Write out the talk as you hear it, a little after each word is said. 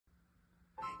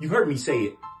You've heard me say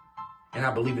it, and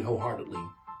I believe it wholeheartedly,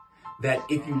 that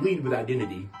if you lead with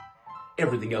identity,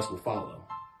 everything else will follow.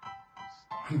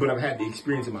 But I've had the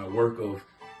experience in my work of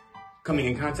coming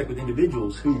in contact with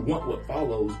individuals who want what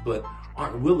follows, but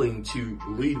aren't willing to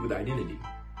lead with identity.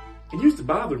 It used to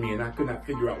bother me, and I could not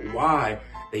figure out why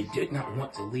they did not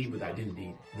want to lead with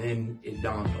identity. Then it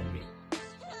dawned on me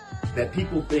that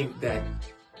people think that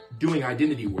doing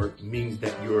identity work means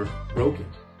that you're broken,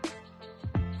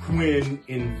 when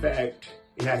in fact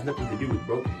it has nothing to do with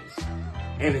brokenness,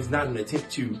 and it's not an attempt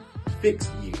to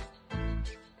fix you.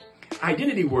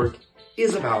 Identity work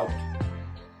is about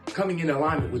coming in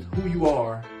alignment with who you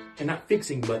are and not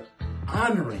fixing, but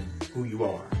honoring who you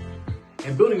are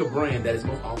and building a brand that is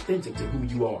most authentic to who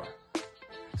you are.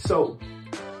 So,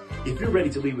 if you're ready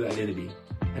to lead with identity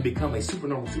and become a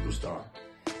supernormal superstar,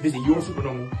 visit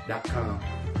yoursupernormal.com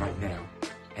right now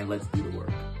and let's do the work.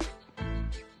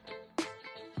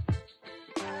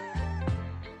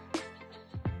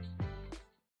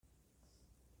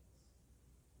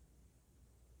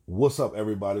 What's up,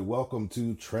 everybody? Welcome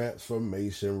to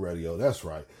Transformation Radio. That's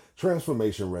right,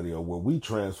 Transformation Radio, where we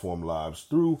transform lives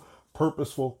through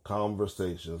purposeful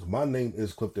conversations. My name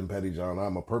is Clifton Pettyjohn.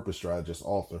 I'm a purpose strategist,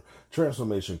 author,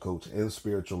 transformation coach, and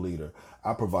spiritual leader.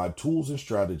 I provide tools and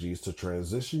strategies to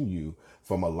transition you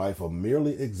from a life of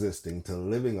merely existing to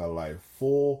living a life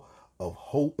full of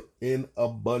hope in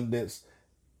abundance,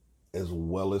 as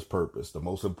well as purpose. The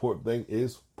most important thing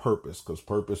is purpose, because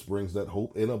purpose brings that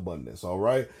hope in abundance. All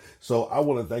right. So I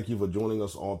want to thank you for joining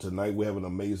us on tonight. We have an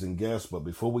amazing guest, but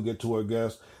before we get to our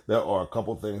guest, there are a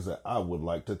couple things that I would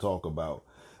like to talk about.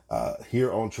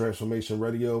 Here on Transformation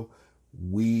Radio,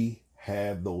 we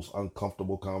have those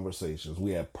uncomfortable conversations.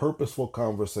 We have purposeful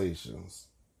conversations,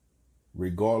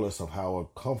 regardless of how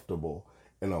uncomfortable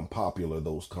and unpopular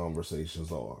those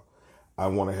conversations are. I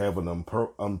want to have an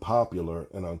unpopular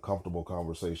and uncomfortable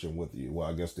conversation with you. Well,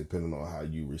 I guess depending on how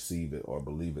you receive it or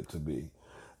believe it to be.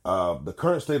 The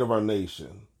current state of our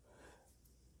nation,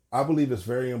 I believe it's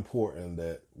very important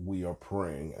that we are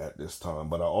praying at this time.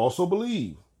 But I also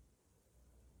believe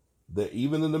that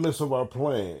even in the midst of our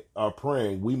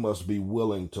praying, we must be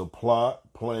willing to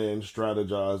plot, plan,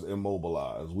 strategize, and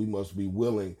mobilize. We must be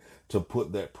willing to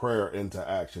put that prayer into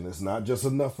action. It's not just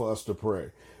enough for us to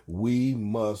pray. We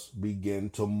must begin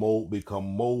to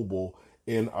become mobile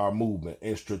in our movement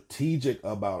and strategic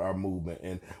about our movement.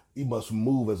 And we must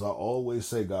move, as I always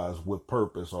say, guys, with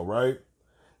purpose. All right.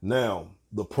 Now,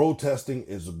 the protesting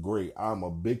is great. I'm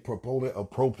a big proponent of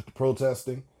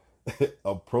protesting,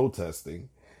 of protesting.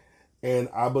 And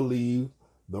I believe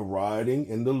the rioting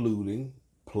and the looting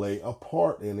play a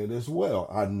part in it as well.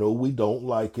 I know we don't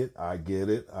like it. I get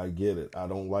it. I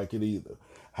don't like it either.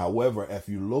 However, if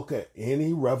you look at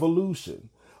any revolution,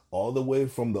 all the way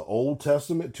from the Old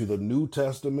Testament to the New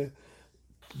Testament,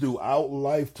 throughout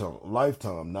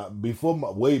lifetime,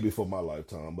 not way before my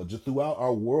lifetime, but just throughout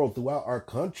our world, throughout our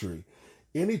country,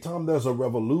 anytime there's a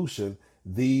revolution,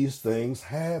 these things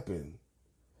happen.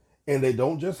 And they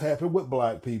don't just happen with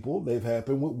black people. They've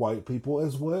happened with white people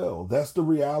as well. That's the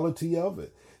reality of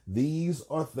it. These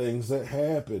are things that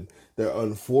happen. They're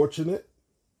unfortunate.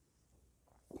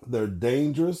 They're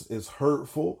dangerous. It's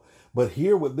hurtful. But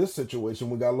here with this situation,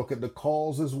 we got to look at the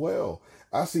cause as well.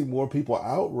 I see more people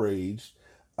outraged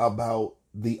about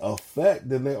the effect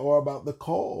than they are about the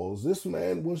cause. This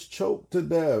man was choked to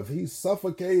death. He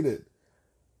suffocated.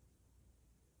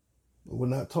 We're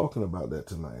not talking about that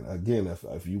tonight. Again,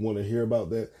 if you want to hear about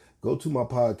that, go to my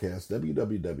podcast,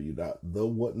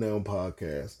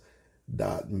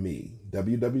 www.thewhatnowpodcast.me,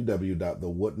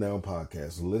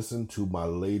 www.thewhatnowpodcast. Listen to my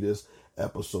latest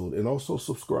episode and also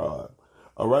subscribe.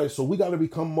 All right, so we got to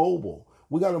become mobile.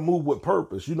 We got to move with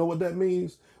purpose. You know what that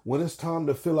means? When it's time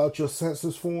to fill out your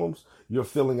census forms, you're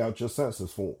filling out your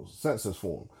census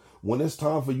form. When it's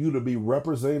time for you to be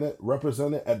represented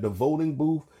at the voting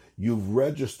booth, you've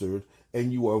registered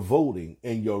and you are voting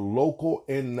in your local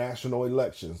and national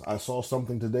elections. I saw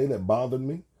something today that bothered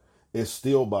me. It's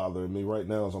still bothering me right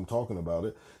now as I'm talking about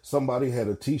it. Somebody had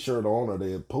a t-shirt on, or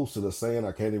they had posted a saying,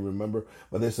 I can't even remember,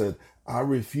 but they said, "I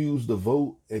refuse to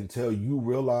vote until you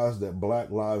realize that Black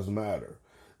Lives Matter."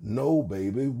 No,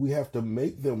 baby, we have to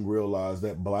make them realize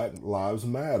that Black Lives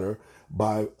Matter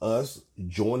by us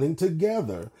joining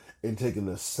together and taking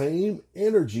the same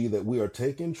energy that we are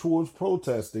taking towards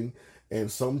protesting and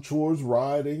some towards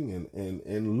rioting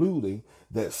and looting.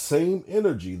 That same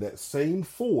energy, that same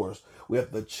force, we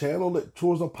have to channel it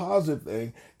towards a positive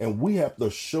thing, and we have to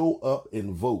show up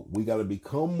and vote. We got to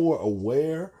become more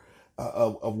aware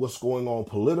of what's going on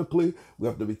politically. We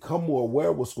have to become more aware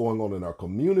of what's going on in our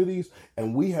communities.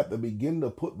 And we have to begin to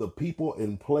put the people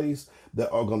in place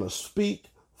that are going to speak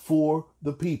for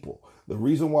the people. The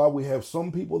reason why we have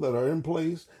some people that are in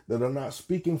place that are not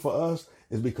speaking for us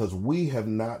is because we have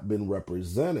not been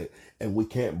represented. And we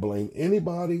can't blame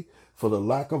anybody for the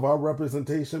lack of our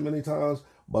representation many times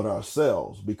but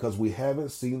ourselves, because we haven't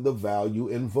seen the value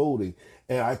in voting.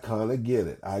 And I kind of get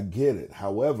it. I get it.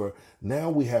 However, now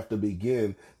we have to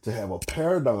begin to have a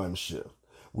paradigm shift.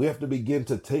 We have to begin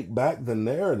to take back the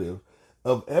narrative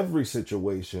of every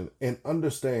situation and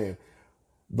understand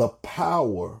the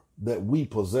power that we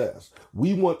possess.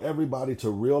 We want everybody to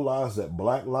realize that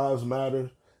Black Lives Matter,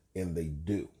 and they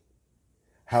do.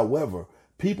 However,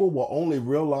 people will only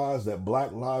realize that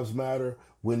Black Lives Matter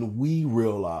when we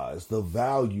realize the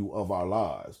value of our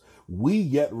lives. We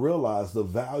yet realize the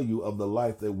value of the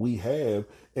life that we have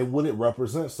and what it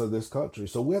represents to this country.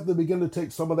 So we have to begin to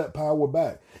take some of that power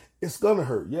back. It's going to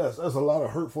hurt. Yes, there's a lot of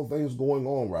hurtful things going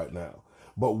on right now.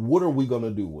 But what are we going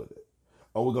to do with it?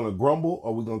 Are we going to grumble?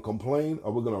 Are we going to complain?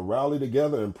 Are we going to rally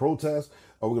together and protest?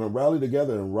 Are we going to rally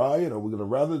together and riot? Are we going to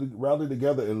rally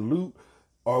together and loot?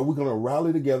 Are we going to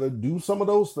rally together, do some of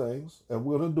those things, and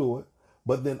we're going to do it,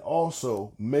 but then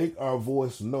also make our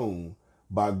voice known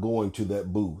by going to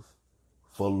that booth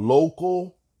for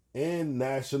local and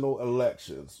national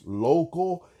elections.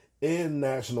 Local and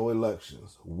national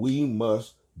elections. We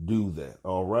must do that,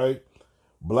 all right?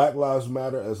 Black Lives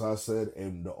Matter, as I said,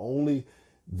 and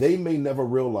they may never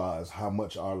realize how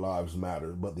much our lives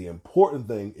matter, but the important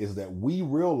thing is that we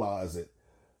realize it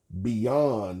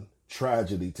beyond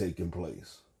tragedy taking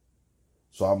place.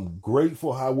 So I'm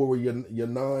grateful how we were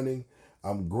uniting.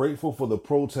 I'm grateful for the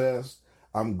protest.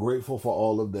 I'm grateful for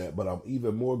all of that, but I'm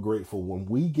even more grateful when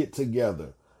we get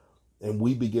together and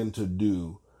we begin to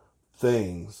do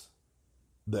things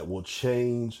that will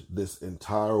change this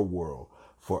entire world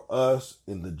for us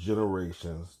in the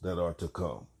generations that are to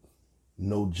come.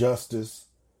 No justice,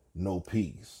 no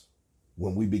peace.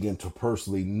 When we begin to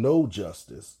personally know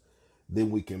justice, then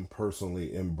we can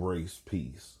personally embrace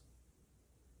peace.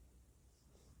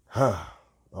 All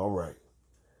right.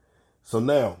 So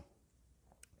now,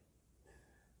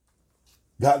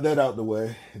 got that out the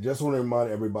way. Just want to remind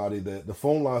everybody that the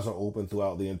phone lines are open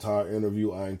throughout the entire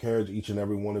interview. I encourage each and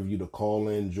every one of you to call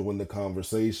in, join the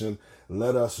conversation.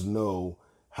 Let us know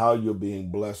how you're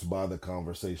being blessed by the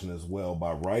conversation as well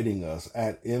by writing us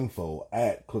at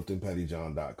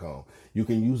info@cliftonpettyjohn.com. You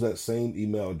can use that same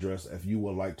email address if you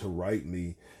would like to write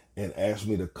me and ask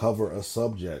me to cover a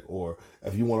subject, or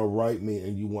if you want to write me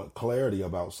and you want clarity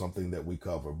about something that we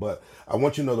cover. But I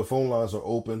want you to know the phone lines are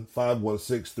open,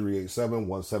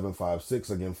 516-387-1756.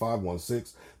 Again,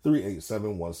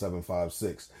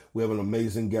 516-387-1756. We have an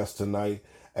amazing guest tonight.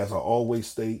 As I always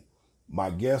state, my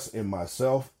guests and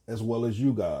myself, as well as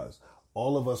you guys,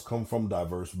 all of us come from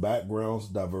diverse backgrounds,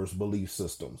 diverse belief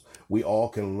systems. We all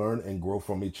can learn and grow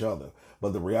from each other.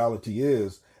 But the reality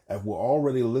is, if we're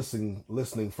already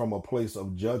listening from a place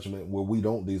of judgment where we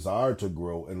don't desire to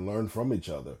grow and learn from each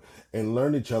other and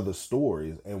learn each other's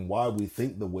stories and why we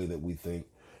think the way that we think,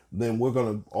 then we're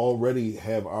going to already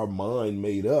have our mind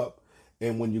made up.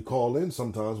 And when you call in,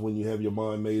 sometimes when you have your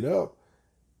mind made up,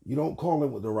 you don't call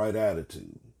in with the right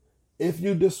attitude. If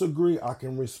you disagree, I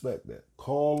can respect that.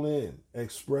 Call in,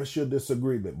 express your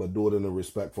disagreement, but do it in a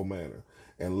respectful manner,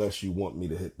 unless you want me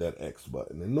to hit that X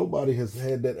button. And nobody has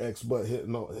had that X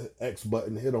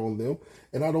button hit on them,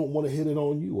 and I don't want to hit it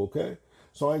on you, okay?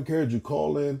 So I encourage you,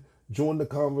 call in, join the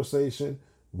conversation.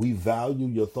 We value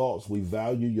your thoughts. We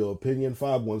value your opinion.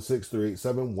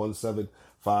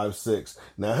 516-387-1756.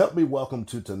 Now help me welcome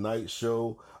to tonight's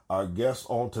show our guest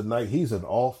on tonight. He's an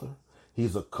author.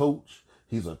 He's a coach.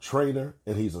 He's a trainer,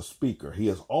 and he's a speaker. He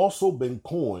has also been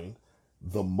coined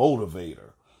the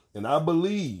motivator. And I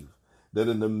believe that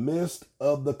in the midst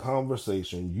of the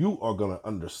conversation, you are going to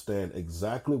understand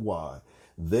exactly why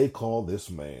they call this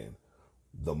man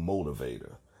the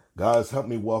motivator. Guys, help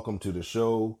me welcome to the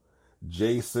show,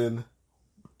 Jason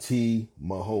T.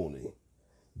 Mahoney.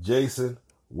 Jason,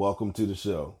 welcome to the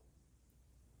show.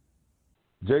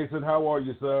 Jason, how are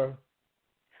you, sir?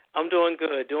 I'm doing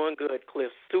good,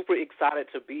 Cliff. Super excited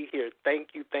to be here. Thank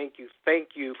you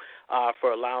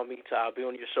for allowing me to be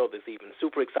on your show this evening.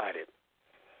 Super excited.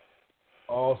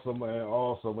 Awesome, man.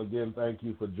 Awesome. Again, thank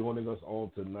you for joining us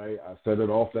on tonight. I said it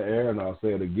off the air, and I'll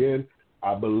say it again.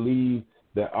 I believe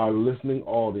that our listening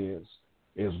audience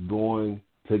is going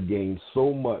to gain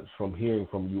so much from hearing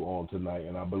from you on tonight,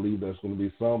 and I believe there's going to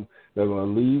be some that are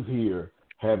going to leave here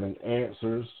having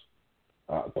answers,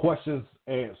 questions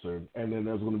answered, and then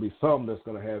there's going to be some that's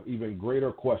going to have even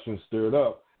greater questions stirred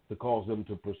up to cause them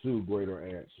to pursue greater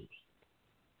answers.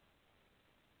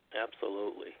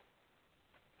 Absolutely.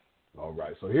 All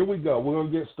right, so here we go. We're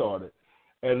going to get started.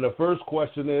 And the first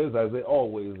question is, as it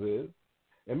always is,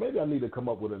 and maybe I need to come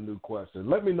up with a new question.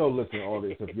 Let me know, listening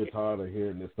audience, if you're tired of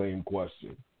hearing the same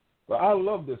question. But I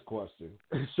love this question.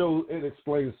 It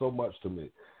explains so much to me.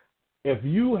 If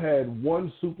you had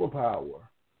one superpower,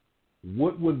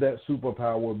 what would that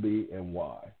superpower be and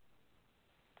why?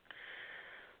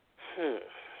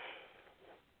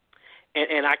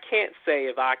 And I can't say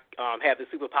if I have the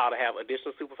superpower to have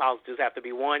additional superpowers, just have to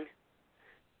be one.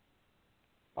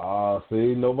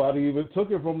 See, nobody even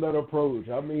took it from that approach.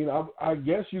 I mean, I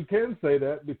guess you can say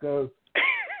that because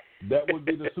that would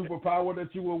be the superpower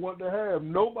that you would want to have.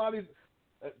 Nobody.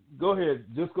 Go ahead.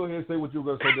 Just go ahead and say what you're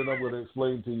going to say, then I'm going to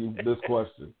explain to you this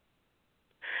question.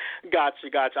 Gotcha.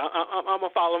 I'm gonna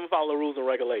follow the rules and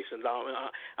regulations.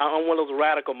 I'm one of those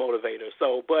radical motivators.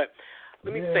 So, but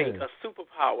let me think. A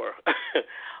superpower.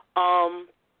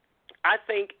 I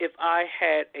think if I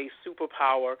had a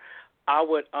superpower, I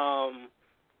would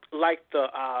like the.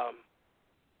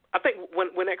 I think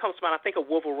when that comes to mind, I think of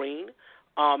Wolverine.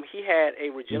 He had a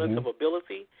regenerative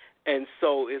ability, and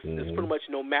so it's pretty much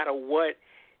no matter what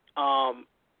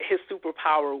his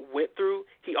superpower went through,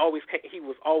 he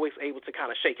was always able to kind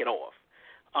of shake it off,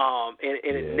 and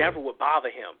it never would bother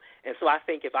him. And so I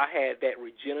think if I had that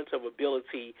regenerative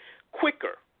ability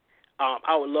quicker,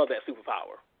 I would love that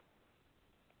superpower.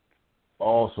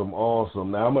 Awesome.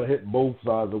 Now I'm gonna hit both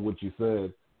sides of what you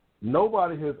said.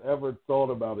 Nobody has ever thought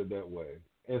about it that way.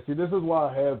 And see, this is why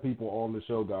I have people on the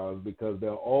show, guys, because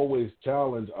they'll always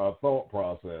challenge our thought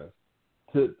process.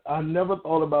 I never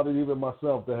thought about it even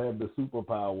myself to have the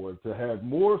superpower, to have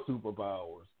more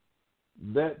superpowers.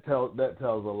 That tells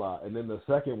a lot. And then the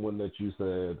second one that you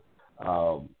said,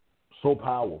 so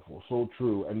powerful, so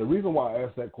true. And the reason why I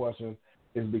asked that question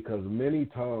is because many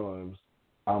times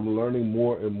I'm learning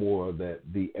more and more that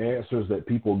the answers that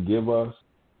people give us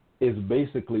is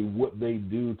basically what they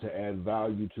do to add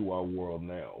value to our world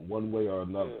now, one way or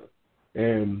another.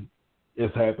 And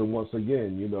it's happened once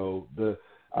again. You know,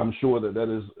 I'm sure that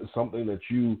is something that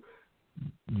you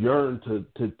yearn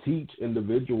to teach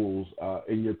individuals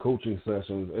in your coaching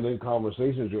sessions and in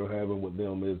conversations you're having with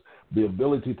them, is the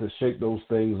ability to shake those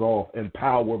things off and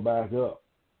power back up,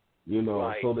 you know,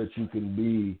 right, so that you can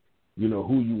be, you know,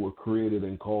 who you were created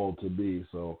and called to be.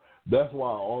 So that's why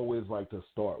I always like to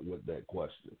start with that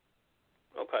question.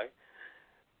 Okay.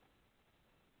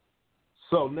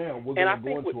 So now we're going to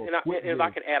go into a quick... And if I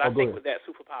can add, I think with that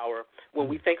superpower, when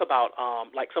we think about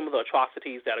like some of the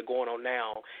atrocities that are going on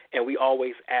now, and we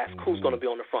always ask who's going to be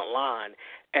on the front line,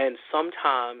 and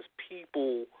sometimes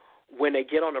people, when they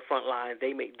get on the front line,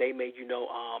 they may you know,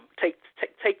 take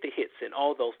the hits and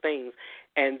all those things,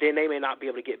 and then they may not be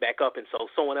able to get back up, and so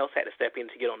someone else had to step in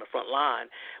to get on the front line.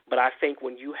 But I think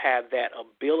when you have that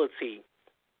ability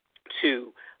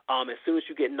to, as soon as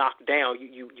you get knocked down,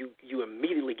 you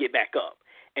immediately get back up.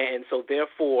 And so,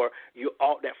 therefore,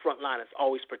 that front line is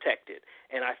always protected.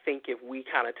 And I think if we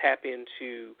kind of tap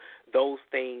into those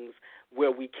things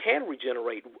where we can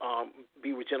regenerate,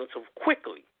 be regenerative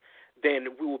quickly, then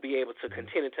we will be able to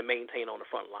continue to maintain on the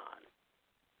front line.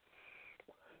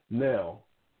 Now,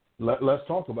 let's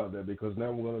talk about that, because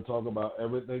now we're going to talk about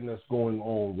everything that's going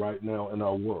on right now in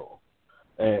our world.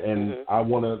 And I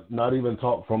want to not even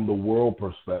talk from the world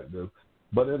perspective,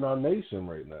 but in our nation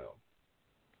right now.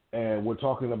 And we're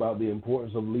talking about the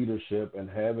importance of leadership and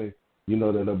having, you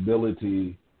know, that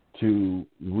ability to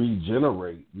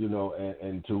regenerate, you know,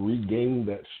 and to regain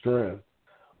that strength.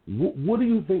 What do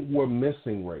you think we're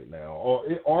missing right now? Or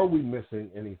are we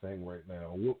missing anything right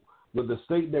now? With the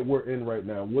state that we're in right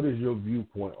now, what is your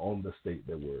viewpoint on the state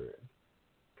that we're in?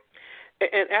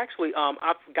 And actually,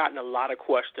 I've gotten a lot of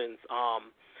questions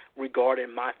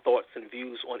regarding my thoughts and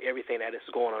views on everything that is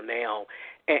going on now.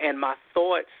 And my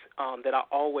thoughts that I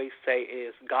always say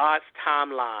is God's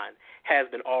timeline has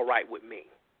been all right with me.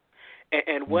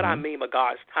 And what I mean by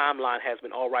God's timeline has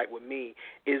been all right with me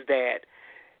is that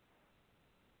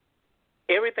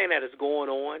everything that is going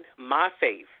on, my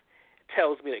faith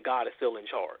tells me that God is still in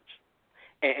charge.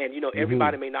 And you know,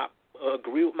 everybody may not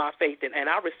agree with my faith, and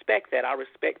I respect that. I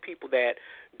respect people that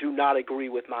do not agree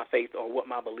with my faith or what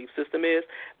my belief system is,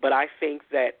 but I think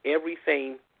that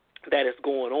everything that is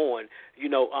going on, you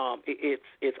know,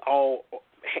 it's all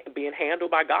being handled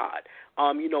by God.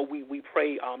 You know, we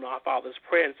pray our Father's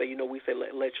Prayer and say, you know, we say,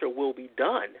 let your will be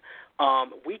done.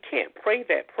 We can't pray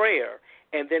that prayer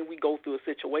and then we go through a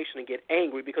situation and get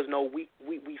angry because, no, we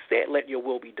said, let your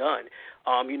will be done.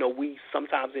 You know, we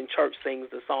sometimes in church sing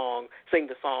the songs,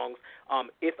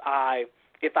 if I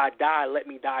if I die, let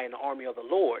me die in the army of the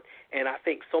Lord. And I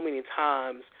think so many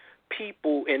times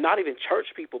people, and not even church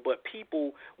people, but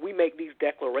people, we make these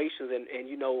declarations, and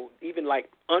you know, even like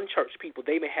unchurched people,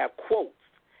 they may have quotes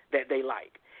that they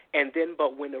like. And then,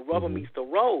 but when the rubber meets the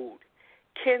road,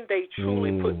 can they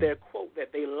truly put their quote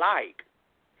that they like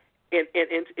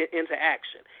into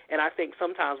action? And I think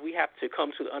sometimes we have to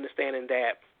come to the understanding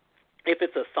that if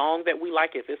it's a song that we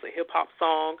like, if it's a hip-hop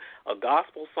song, a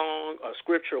gospel song, a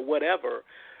scripture, whatever,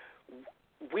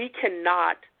 we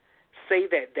cannot say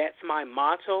that that's my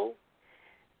motto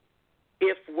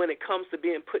if when it comes to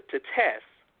being put to test,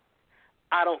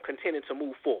 I don't continue to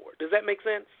move forward. Does that make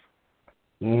sense?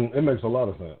 It makes a lot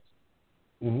of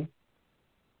sense.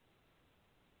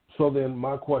 So then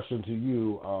my question to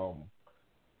you,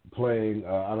 playing,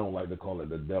 I don't like to call it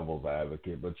the devil's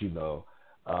advocate, but you know,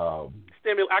 I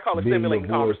call it stimulating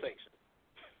conversation.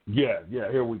 Yeah,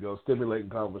 here we go, stimulating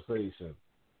conversation.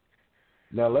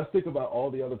 Now let's think about all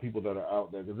the other people that are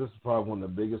out there, because this is probably one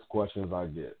of the biggest questions I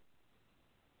get.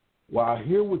 Well, I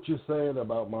hear what you're saying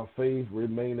about my faith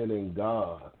remaining in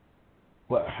God,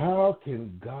 but how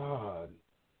can God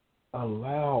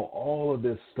allow all of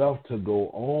this stuff to go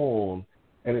on,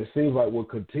 and it seems like we're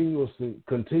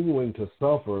continuing to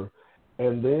suffer,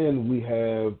 and then we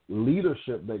have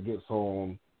leadership that gets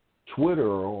on Twitter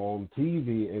or on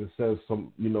TV and says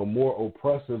some, you know, more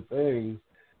oppressive things?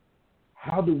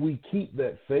 How do we keep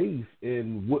that faith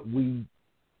in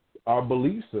our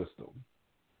belief system?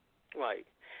 Right.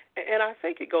 And I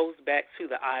think it goes back to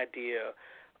the idea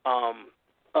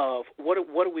of what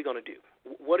are we going to do?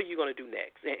 What are you going to do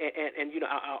next? And you know,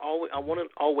 I want to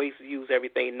always use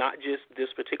everything, not just this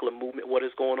particular movement, what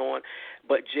is going on,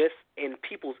 but just in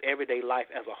people's everyday life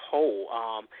as a whole.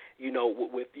 You know,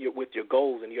 with your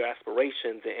goals and your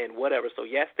aspirations and whatever. So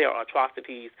yes, there are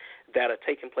atrocities that are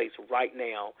taking place right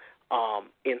now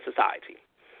in society.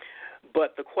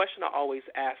 But the question I always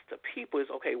ask the people is,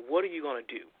 okay, what are you going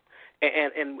to do?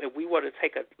 And if we were to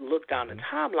take a look down the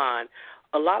timeline,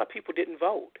 a lot of people didn't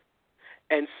vote.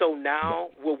 And so now,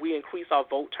 will we increase our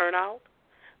vote turnout?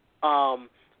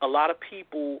 A lot of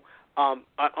people are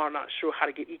not sure how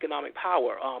to get economic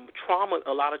power. Trauma,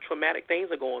 a lot of traumatic things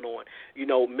are going on. You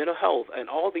know, mental health, and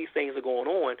all these things are going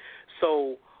on.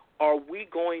 So are we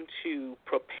going to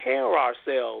prepare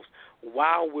ourselves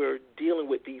while we're dealing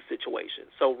with these situations?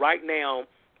 So right now,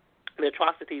 the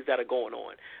atrocities that are going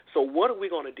on. So what are we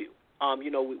going to do?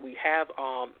 You know, we have,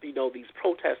 you know, these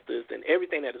protesters and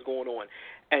everything that is going on.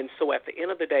 And so at the end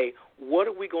of the day, what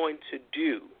are we going to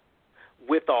do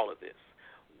with all of this?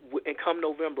 And come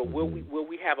November, will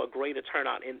we have a greater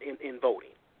turnout in voting?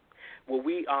 Will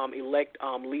we elect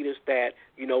leaders that,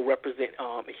 you know, represent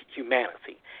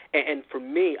humanity? And for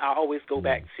me, I always go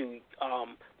back to,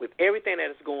 with everything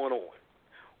that is going on,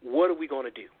 what are we going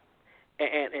to do?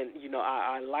 And you know,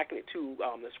 I liken it to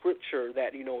the scripture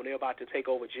that, you know, when they're about to take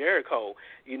over Jericho,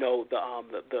 you know,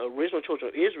 the original children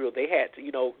of Israel, they had to,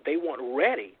 you know, they weren't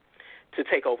ready to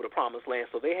take over the promised land,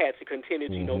 so they had to continue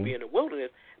to, you know, be in the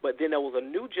wilderness. But then there was a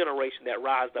new generation that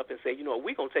rised up and said, you know,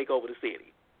 we're going to take over the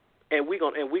city, and we're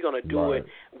going to do it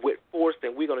with force,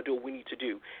 and we're going to do what we need to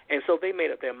do. And so they made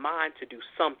up their mind to do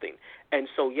something. And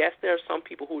so yes, there are some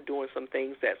people who are doing some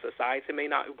things that society may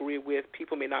not agree with,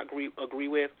 people may not agree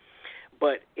with.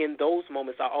 But in those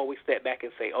moments, I always step back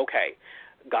and say, okay,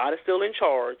 God is still in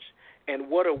charge, and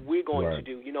what are we going to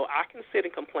do? You know, I can sit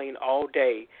and complain all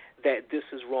day that this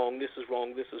is wrong, this is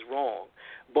wrong, this is wrong.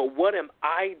 But what am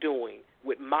I doing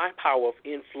with my power of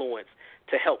influence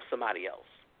to help somebody else?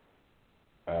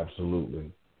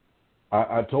 Absolutely.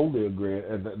 I totally agree,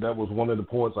 and that was one of the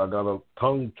points I got a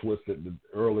tongue twisted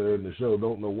earlier in the show.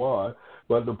 Don't know why,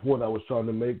 but the point I was trying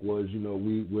to make was, you know,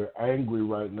 we're angry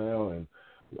right now, and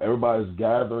everybody's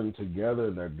gathering together,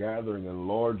 and they're gathering in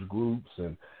large groups,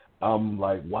 and I'm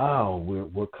like, wow,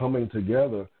 we're coming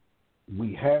together.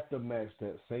 We have to match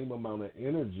that same amount of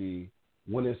energy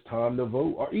when it's time to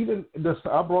vote. Or even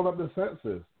I brought up the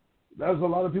census. There's a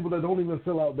lot of people that don't even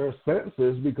fill out their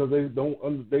census because they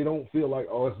don't feel like,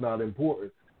 oh, it's not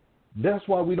important. That's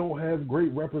why we don't have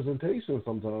great representation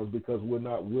sometimes, because we're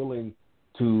not willing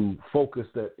to focus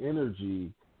that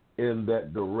energy in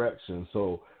that direction.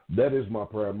 So that is my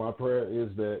prayer. My prayer is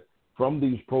that from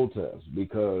these protests,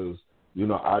 because, you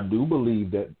know, I do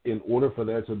believe that in order for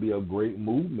there to be a great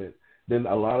movement, then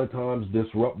a lot of times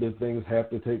disruptive things have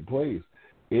to take place.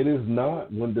 It is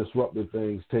not when disruptive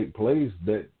things take place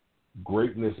that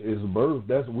greatness is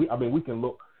birthed. We can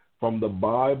look from the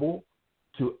Bible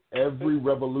to every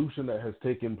revolution that has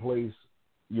taken place,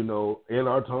 you know, in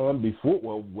our time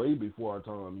way before our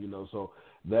time, you know. So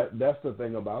that's the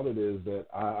thing about it, is that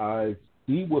I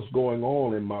see what's going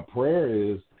on. And my prayer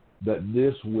is that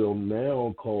this will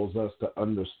now cause us to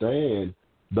understand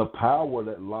the power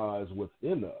that lies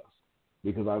within us.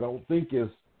 Because I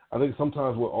think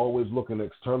sometimes we're always looking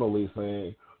externally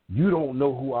saying, you don't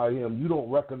know who I am. You don't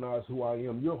recognize who I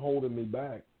am. You're holding me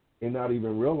back, and not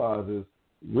even realizing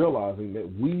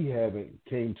that we haven't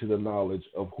came to the knowledge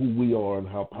of who we are and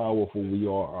how powerful we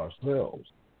are ourselves.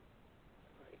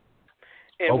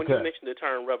 And when you mentioned the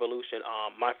term revolution,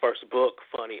 my first book,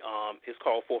 funny, is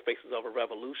called Four Faces of a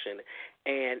Revolution,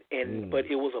 but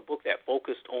it was a book that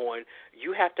focused on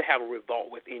you have to have a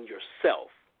revolt within yourself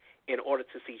in order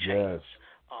to see change. Yes.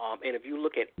 And if you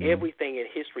look at everything in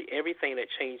history, everything that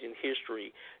changed in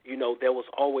history, there was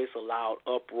always a loud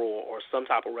uproar or some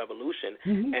type of revolution.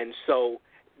 And so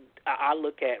I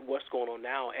look at what's going on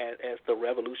now as the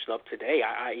revolution of today.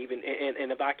 I even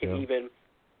if I can even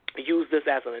use this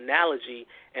as an analogy,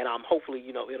 and hopefully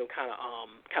it'll kind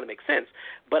of make sense.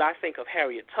 But I think of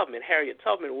Harriet Tubman. Harriet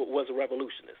Tubman was a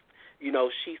revolutionist.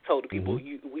 She told the people,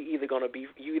 you either gonna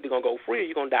go free or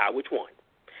you're gonna die. Which one?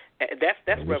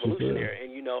 That's revolutionary.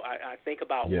 And I think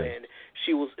about when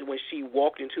she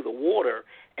walked into the water,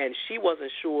 and she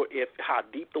wasn't sure how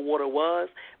deep the water was,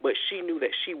 but she knew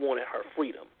that she wanted her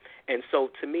freedom. And so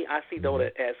to me, I see those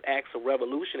as acts of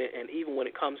revolution. And even when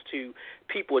it comes to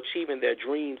people achieving their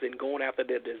dreams and going after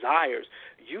their desires,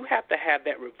 you have to have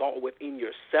that revolt within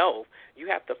yourself. You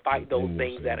have to fight those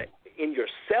things that are in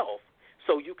yourself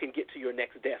so you can get to your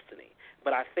next destiny.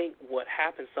 But I think what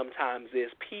happens sometimes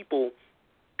is people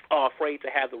are afraid to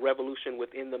have the revolution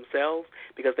within themselves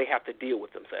because they have to deal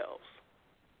with themselves.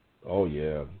 Oh,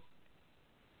 yeah,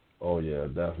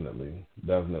 definitely.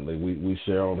 We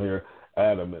share on here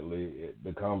adamantly.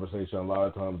 The conversation a lot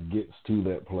of times gets to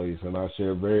that place, and I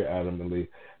share very adamantly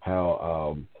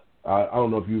how I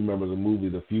don't know if you remember the movie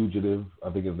The Fugitive. I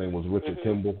think his name was Richard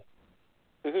Kimball.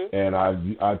 And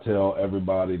I tell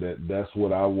everybody that's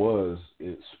what I was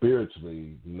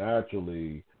spiritually,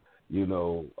 naturally,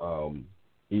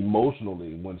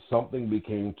 emotionally. When something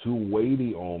became too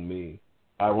weighty on me,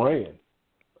 I ran.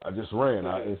 I just ran.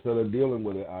 Instead of dealing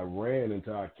with it, I ran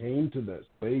until I came to that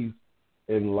space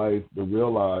in life to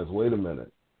realize, wait a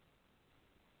minute,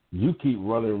 you keep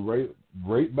running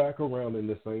right back around in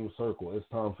the same circle. It's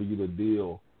time for you to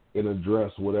deal and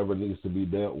address whatever needs to be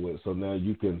dealt with. So now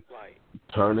you can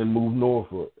turn and move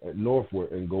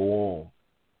northward and go on.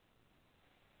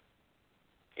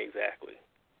 Exactly.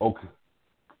 Okay.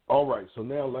 All right, so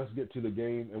now let's get to the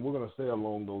game, and we're going to stay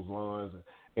along those lines.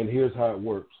 And here's how it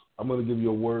works. I'm going to give you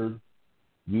a word.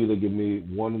 You either give me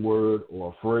one word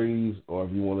or a phrase, or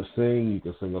if you want to sing, you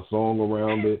can sing a song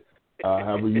around it,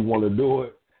 however you want to do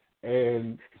it.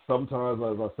 And sometimes,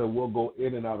 as I said, we'll go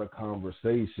in and out of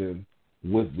conversation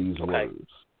with these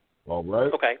words. All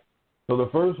right? Okay. So the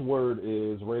first word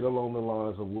is right along the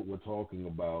lines of what we're talking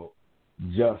about,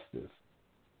 justice.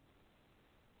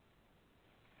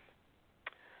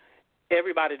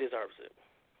 Everybody deserves it.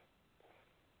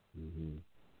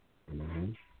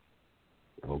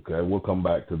 Okay, we'll come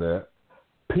back to that.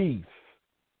 Peace.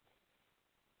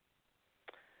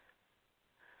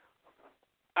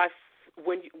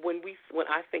 When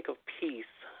I think of peace,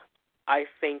 I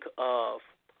think of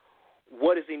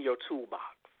what is in your toolbox.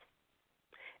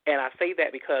 And I say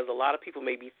that because a lot of people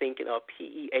may be thinking of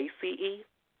PEACE,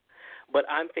 but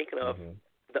I'm thinking of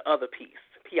the other piece,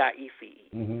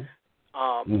 PIECE.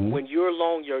 When you're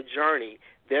along your journey,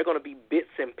 there are going to be bits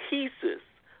and pieces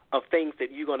of things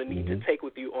that you're going to need to take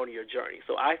with you on your journey.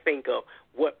 So I think of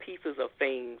what pieces of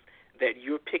things that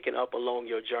you're picking up along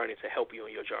your journey to help you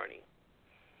on your journey.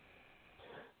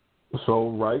 So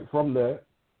right from that,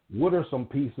 what are some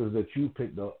pieces that you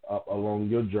picked up along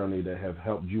your journey that have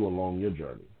helped you along your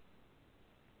journey?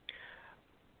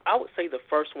 I would say the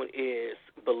first one is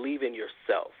believe in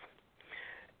yourself.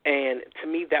 And to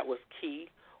me that was key,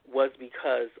 was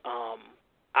because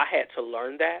I had to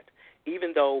learn that.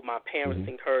 Even though my parents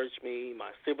encouraged me,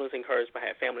 my siblings encouraged me, I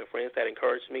had family and friends that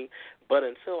encouraged me, but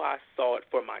until I saw it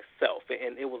for myself,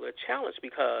 and it was a challenge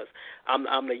because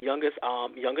I'm the youngest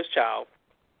child,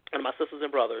 and my sisters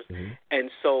and brothers, and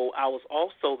so I was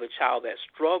also the child that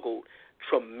struggled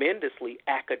tremendously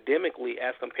academically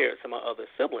as compared to my other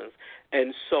siblings,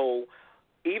 and so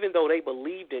even though they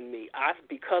believed in me,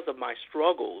 because of my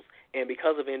struggles and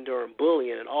because of enduring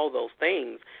bullying and all those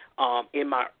things, in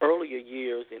my earlier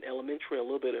years in elementary and a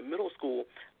little bit in middle school,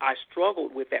 I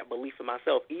struggled with that belief in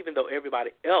myself. Even though everybody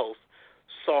else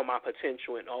saw my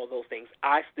potential and all those things,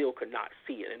 I still could not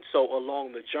see it. And so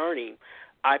along the journey,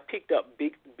 I picked up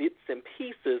big bits and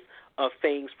pieces of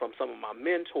things from some of my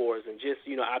mentors, and just,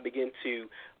 I began to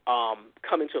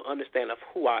coming to understand of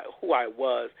who I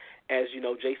was as,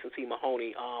 Jason T.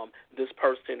 Mahoney, this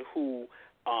person who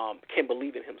can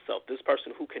believe in himself, this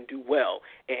person who can do well.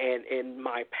 And in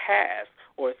my past,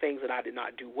 or things that I did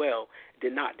not do well,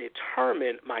 did not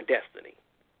determine my destiny.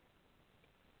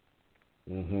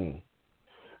 Mm-hmm.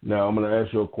 Now, I'm going to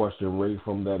ask you a question right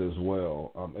from that as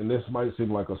well. And this might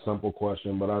seem like a simple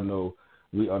question, but I know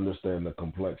we understand the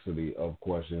complexity of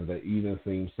questions that even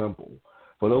seem simple.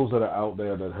 For those that are out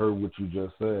there that heard what you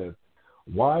just said,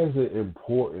 why is it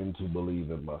important to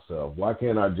believe in myself? Why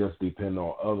can't I just depend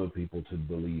on other people to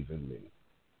believe in me?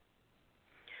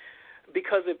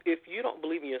 Because if you don't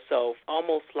believe in yourself,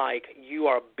 almost like you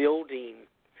are building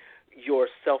your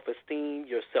self-esteem,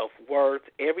 your self-worth,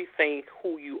 everything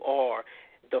who you are,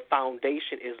 the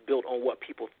foundation is built on what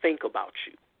people think about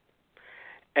you.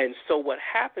 And so what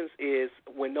happens is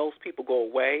when those people go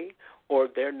away or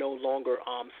they're no longer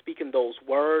speaking those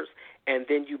words, and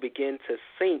then you begin to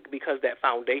sink because that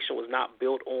foundation was not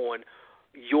built on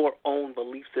your own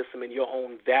belief system and your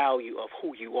own value of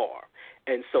who you are.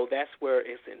 And so that's where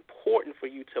it's important for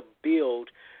you to build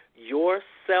your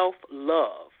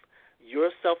self-love, your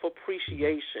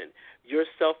self-appreciation, your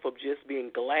self of just being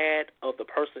glad of the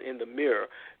person in the mirror.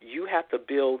 You have to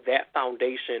build that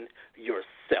foundation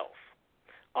yourself.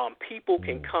 People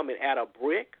can come and add a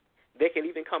brick. They can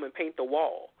even come and paint the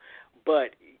wall.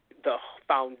 But the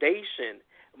foundation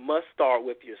must start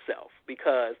with yourself,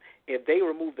 because if they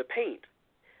remove the paint,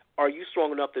 are you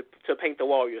strong enough to paint the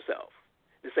wall yourself?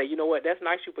 To say, you know what, that's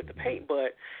nice you put the paint,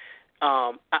 but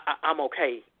I'm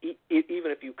okay.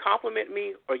 Even if you compliment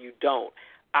me or you don't,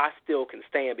 I still can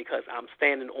stand because I'm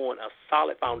standing on a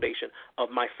solid foundation of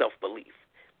my self-belief.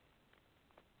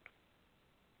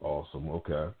 Awesome.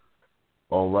 Okay.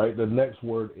 All right. The next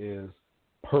word is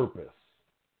purpose.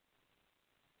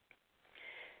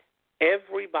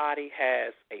 Everybody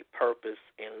has a purpose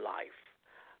in life.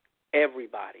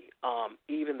 Everybody.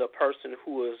 Even the person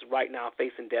who is right now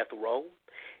facing death row,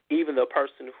 even the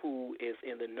person who is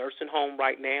in the nursing home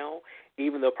right now,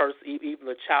 even the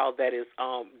child that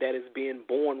is being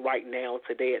born right now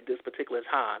today at this particular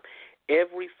time.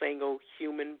 Every single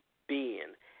human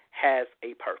being has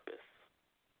a purpose.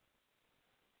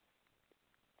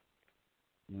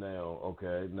 Now,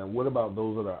 okay. Now, what about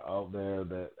those that are out there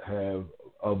that have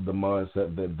of the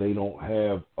mindset that they don't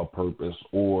have a purpose,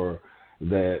 or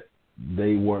that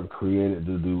they weren't created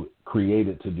to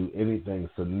do anything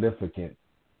significant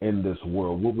in this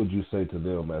world? What would you say to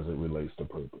them as it relates to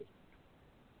purpose?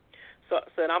 So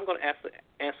I'm going to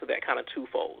answer that kind of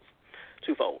twofold.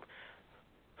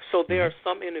 So there are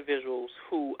some individuals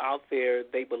who out there,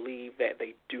 they believe that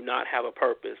they do not have a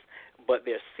purpose, but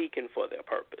they're seeking for their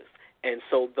purpose. And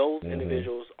so those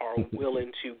individuals are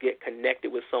willing to get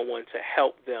connected with someone to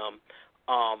help them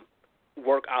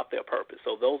work out their purpose.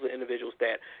 So those are individuals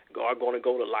that are going to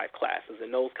go to life classes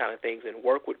and those kind of things and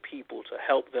work with people to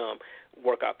help them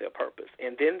work out their purpose.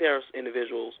 And then there's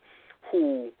individuals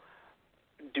who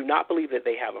do not believe that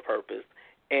they have a purpose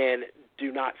and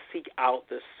do not seek out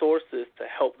the sources to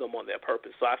help them on their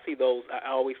purpose. So I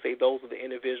always say those are the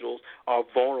individuals are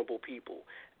vulnerable people.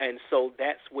 And so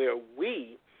that's where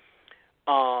we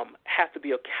have to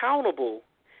be accountable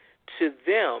to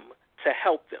them to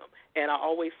help them. And I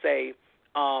always say,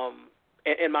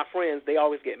 and my friends, they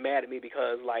always get mad at me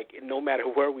because, like, no matter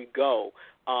where we go,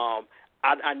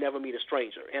 I never meet a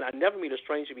stranger. And I never meet a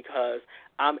stranger because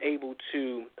I'm able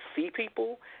to see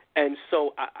people. And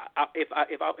so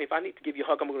if I need to give you a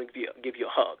hug, I'm going to give you a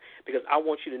hug, because I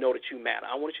want you to know that you matter.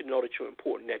 I want you to know that you're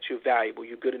important, that you're valuable,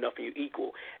 you're good enough, and you're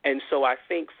equal. And so I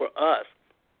think for us,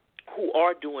 who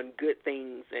are doing good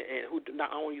things, and who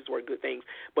not only use the word good things,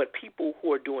 but people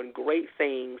who are doing great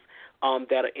things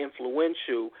that are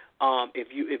influential. If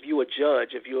you're a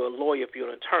judge, if you're a lawyer, if you're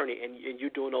an attorney, and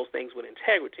you're doing those things with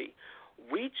integrity,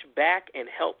 reach back and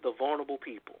help the vulnerable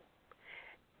people.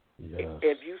 Yes.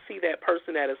 If you see that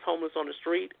person that is homeless on the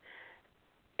street,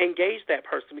 engage that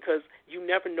person, because you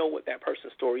never know what that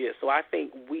person's story is. So I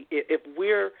think if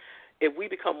we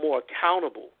become more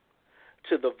accountable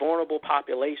to the vulnerable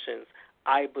populations,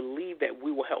 I believe that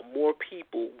we will help more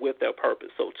people with their purpose.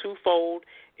 So twofold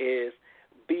is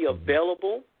be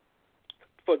available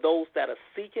for those that are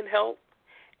seeking help,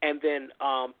 and then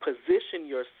position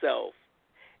yourself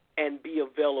and be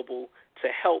available to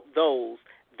help those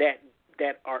that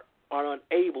are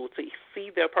unable to see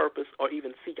their purpose or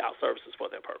even seek out services for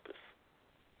their purpose.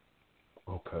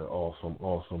 Okay,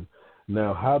 awesome.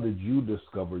 Now, how did you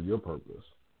discover your purpose?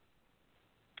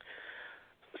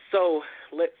 So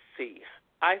let's see.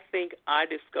 I think I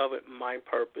discovered my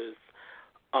purpose,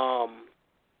 I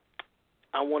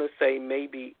want to say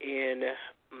maybe in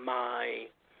my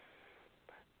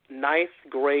 9th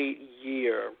grade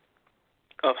year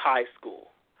of high school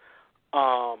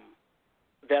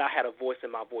that I had a voice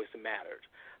and my voice mattered.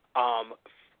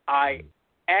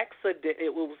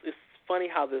 It's funny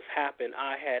how this happened.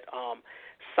 I had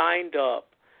signed up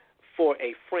for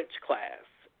a French class,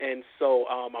 and so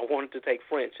I wanted to take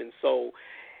French. And so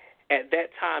at that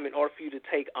time, in order for you to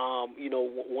take,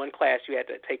 one class, you had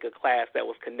to take a class that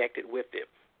was connected with it.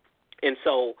 And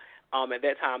so at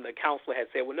that time, the counselor had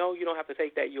said, well, no, you don't have to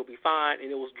take that. You'll be fine.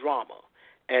 And it was drama.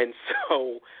 And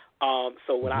so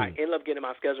when I ended up getting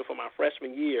my schedule for my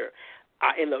freshman year,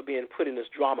 I ended up being put in this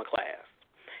drama class.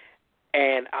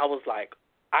 And I was like,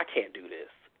 I can't do this.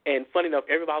 And funny enough,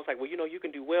 everybody was like, well, you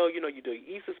can do well. You do your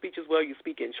Easter speeches well. You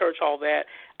speak in church, all that.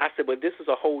 I said, but this is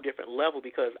a whole different level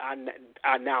because I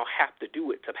now have to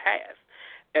do it to pass.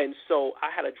 And so I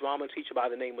had a drama teacher by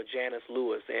the name of Janice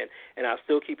Lewis, and I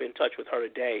still keep in touch with her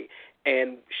today.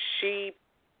 And she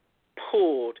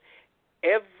pulled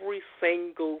every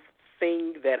single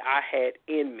thing that I had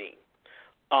in me.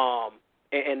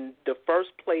 And the first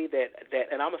play that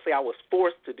and I'm gonna say I was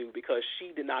forced to do because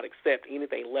she did not accept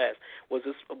anything less was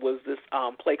this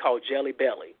play called Jelly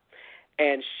Belly,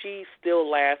 and she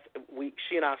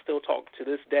and I still talk to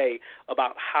this day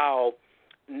about how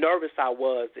nervous I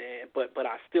was, but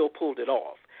I still pulled it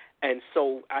off. And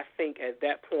so I think at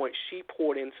that point she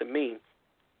poured into me,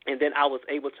 and then I was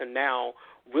able to now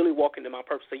really walk into my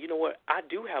purpose. Say, you know what, I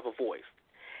do have a voice.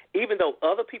 Even though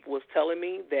other people was telling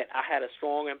me that I had a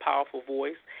strong and powerful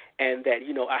voice and that,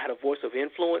 I had a voice of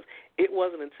influence, it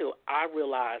wasn't until I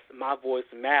realized my voice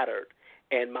mattered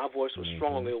and my voice was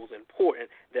strong, it was important,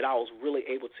 that I was really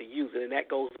able to use it. And that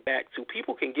goes back to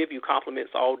people can give you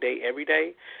compliments all day, every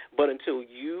day, but until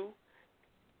you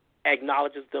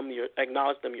acknowledge them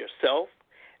yourself,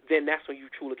 then that's when you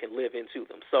truly can live into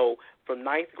them. So from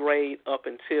 9th grade up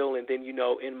until, and then,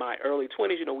 in my early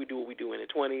 20s, we do what we do in the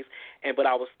 20s, but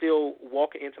I was still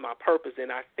walking into my purpose.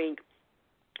 And I think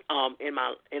in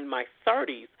my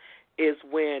 30s is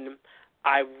when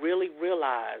I really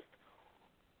realized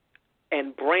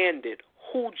and branded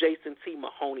who Jason T.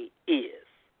 Mahoney is.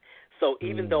 So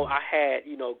even though I had,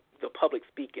 the public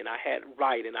speaking, I had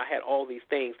writing, I had all these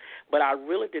things, but I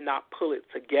really did not pull it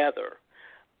together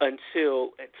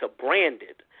until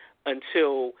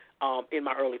in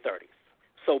my early 30s.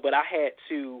 So, but I had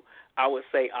to, I would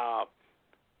say,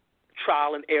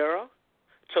 trial and error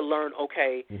to learn,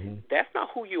 okay, that's not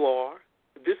who you are.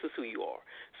 This is who you are.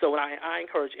 So what I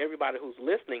encourage everybody who's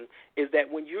listening is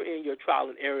that when you're in your trial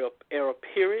and error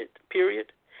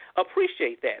period,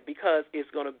 appreciate that because it's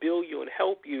going to build you and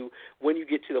help you when you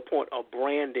get to the point of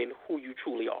branding who you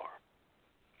truly are.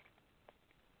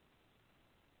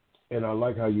 And I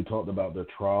like how you talked about the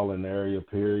trial and error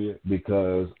period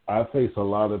because I face a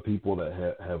lot of people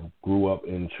that have grew up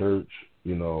in church,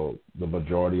 the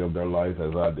majority of their life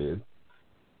as I did,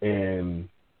 and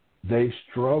they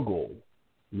struggle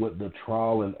with the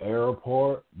trial and error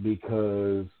part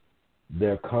because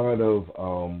they're kind of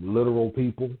literal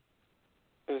people.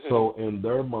 So in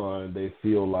their mind, they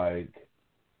feel like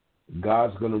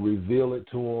God's going to reveal it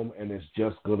to them and it's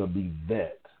just going to be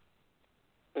that.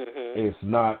 It's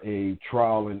not a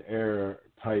trial and error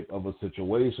type of a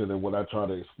situation. And what I try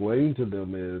to explain to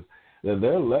them is that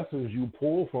there are lessons you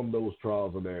pull from those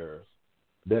trials and errors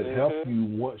that help you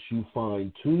once you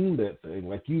fine-tune that thing.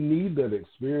 Like you need that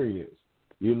experience,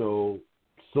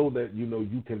 so that,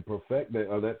 you can perfect that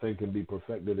or that thing can be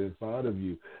perfected inside of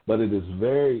you. But it is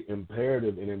very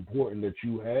imperative and important that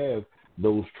you have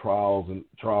those trial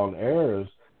and errors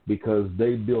because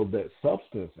they build that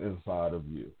substance inside of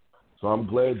you. So I'm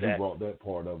glad you brought that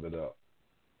part of it up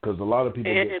because a lot of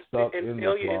people get stuck in the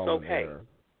trial and error.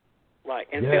 Right,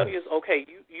 and failure is okay.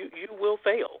 You will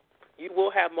fail. You will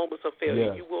have moments of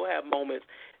failure. Yes. You will have moments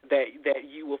that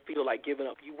you will feel like giving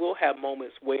up. You will have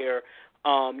moments where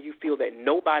you feel that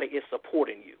nobody is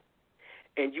supporting you.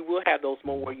 And you will have those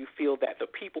moments where you feel that the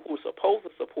people who are supposed to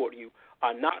support you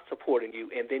are not supporting you,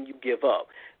 and then you give up.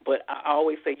 But I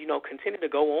always say, continue to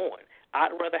go on.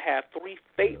 I'd rather have 3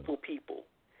 faithful people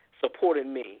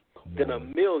supporting me than a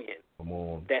million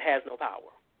that has no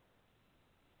power.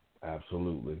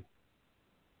 Absolutely.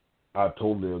 I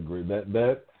totally agree.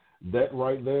 That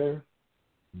right there,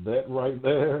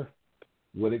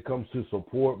 when it comes to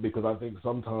support, because I think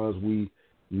sometimes we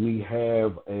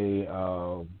have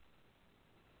a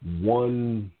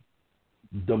one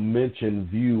dimension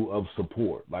view of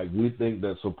support. Like we think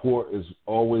that support is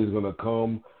always going to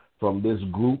come from this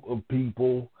group of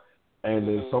people. And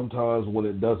then sometimes when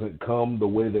it doesn't come the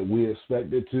way that we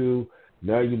expect it to,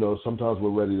 now, sometimes we're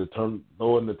ready to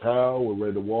throw in the towel, we're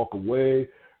ready to walk away,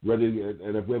 ready,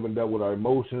 and if we haven't dealt with our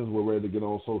emotions, we're ready to get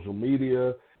on social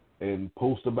media and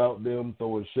post about them,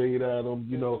 throwing shade at them,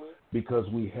 you know, because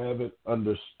we haven't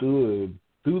understood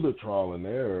through the trial and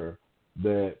error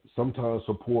that sometimes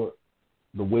support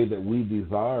the way that we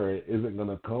desire it isn't going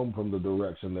to come from the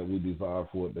direction that we desire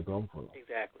for it to come from.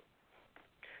 Exactly.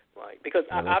 Right. Because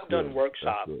I've done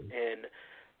workshops, and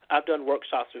I've done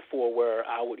workshops before where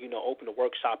I would, open a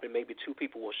workshop and maybe 2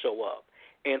 people will show up.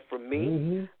 And for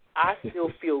me, I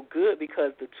still feel good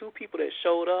because the 2 people that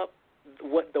showed up,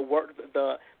 what the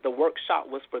workshop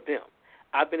was for them.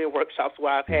 I've been in workshops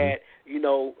where I've had,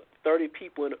 30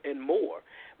 people and more.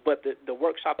 But the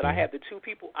workshop that I had, the 2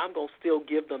 people, I'm going to still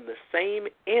give them the same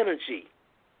energy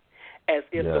as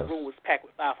if the room was packed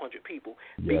with 500 people,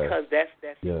 because that's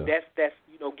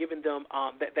giving them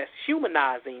that's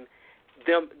humanizing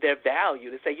them, their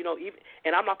value, to say, even,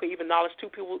 and I'm not going to even acknowledge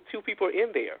 2 people are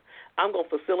in there. I'm going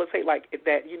to facilitate like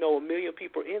that, 1 million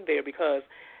people are in there because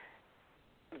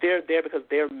they're there because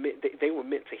they were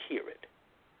meant to hear it.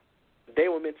 They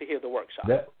were meant to hear the workshop.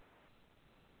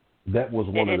 That was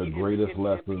one of the greatest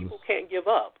lessons. People can't give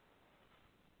up.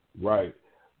 Right.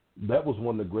 That was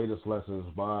one of the greatest lessons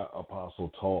my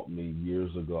apostle taught me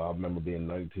years ago. I remember being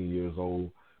 19 years old.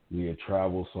 We had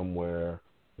traveled somewhere.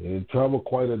 We had traveled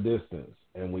quite a distance,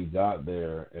 and we got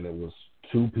there, and it was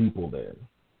 2 people there.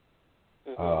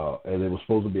 And it was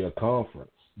supposed to be a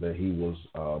conference that he was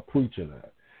preaching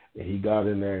at. And he got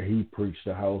in there, he preached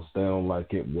the house down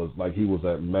like he was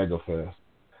at MegaFest.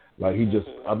 Like he just,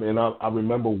 I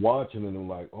remember watching it and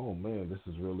like, oh man, this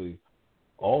is really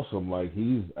awesome. Like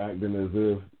he's acting as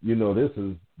if, this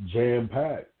is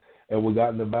jam-packed. And we got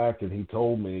in the back and he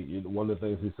told me, one of the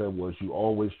things he said was, you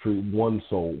always treat one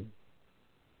soul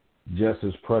just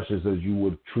as precious as you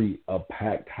would treat a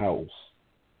packed house.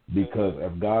 Because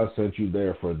if God sent you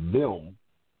there for them,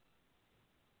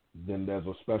 then there's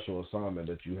a special assignment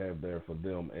that you have there for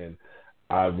them. And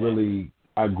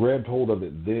I grabbed hold of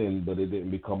it then, but it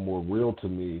didn't become more real to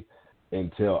me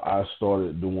until I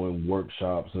started doing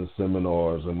workshops and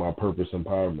seminars and my purpose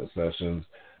empowerment sessions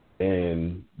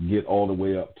and get all the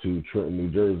way up to Trenton, New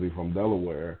Jersey from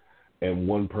Delaware, and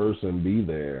one person be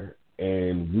there.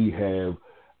 And we have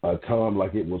a time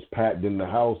like it was packed in the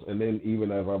house. And then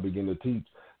even as I begin to teach,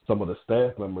 some of the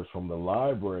staff members from the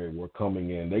library were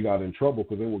coming in. They got in trouble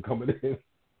because they were coming in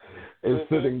and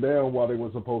sitting down while they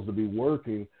were supposed to be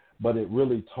working. But it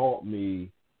really taught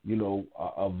me,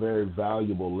 a very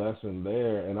valuable lesson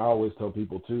there. And I always tell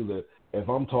people, too, that if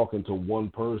I'm talking to one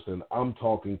person, I'm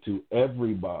talking to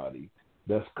everybody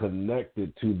that's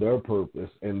connected to their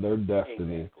purpose and their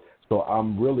destiny. So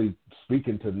I'm really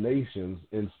speaking to nations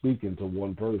and speaking to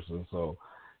one person. So,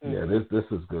 this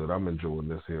is good. I'm enjoying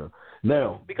this here.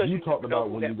 Now, because you talked about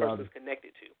when you got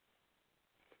connected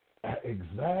to.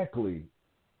 Exactly.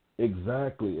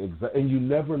 And you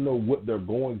never know what they're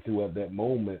going through at that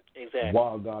moment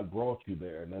while God brought you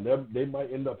there. Now, they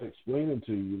might end up explaining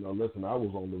to you, listen, I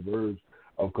was on the verge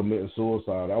of committing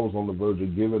suicide. I was on the verge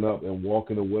of giving up and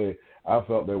walking away. I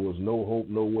felt there was no hope,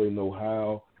 no way, no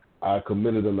how. I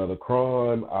committed another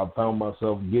crime. I found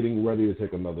myself getting ready to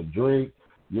take another drink.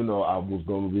 I was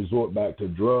going to resort back to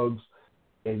drugs.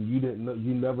 And you didn't know,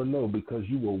 you never know, because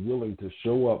you were willing to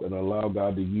show up and allow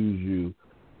God to use you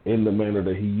in the manner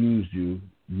that he used you.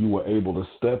 You were able to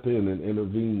step in and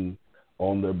intervene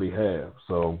on their behalf.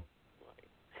 So,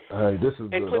 hey, this is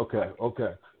good.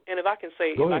 Okay. And if I can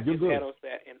say, go ahead, add on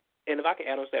that, and if I can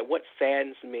add on that, what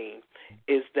saddens me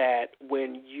is that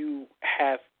when you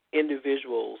have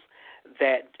individuals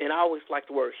that, and I always like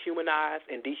the word humanize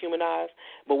and dehumanize,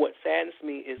 but what saddens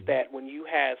me is that when you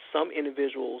have some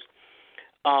individuals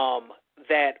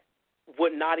that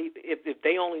would not, if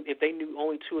they knew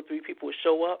only 2 or 3 people would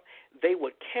show up, they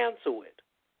would cancel it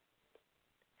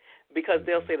because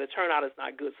they'll say the turnout is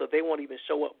not good, so they won't even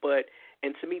show up.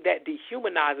 And to me, that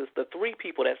dehumanizes the 3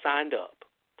 people that signed up,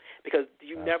 because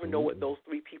you never know what those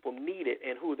 3 people needed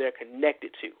and who they're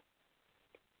connected to.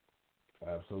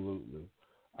 Absolutely.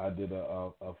 I did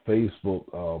a Facebook,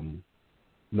 a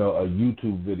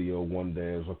YouTube video one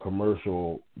day. It was a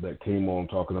commercial that came on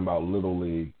talking about Little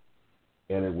League,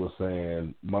 and it was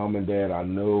saying, Mom and Dad, I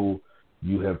know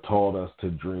you have taught us to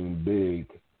dream big,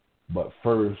 but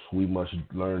first we must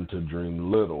learn to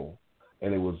dream little.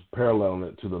 And it was paralleling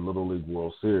it to the Little League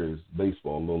World Series,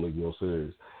 baseball Little League World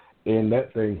Series. And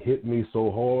that thing hit me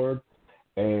so hard,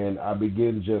 and I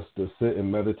began just to sit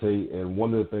and meditate. And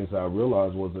one of the things I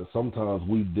realized was that sometimes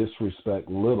we disrespect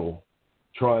little,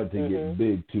 trying to get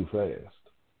big too fast.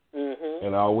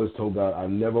 And I always told God, I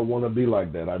never want to be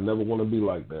like that. I never want to be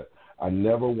like that. I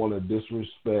never want to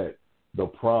disrespect the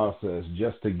process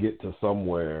just to get to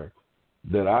somewhere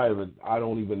that I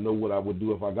don't even know what I would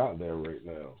do if I got there right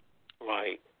now.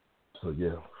 Right. So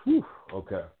yeah. Whew.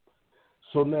 Okay.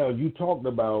 So now you talked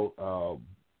about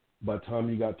by the time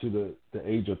you got to the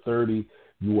age of 30,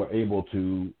 you were able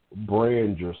to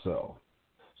brand yourself.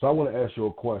 So I want to ask you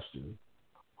a question.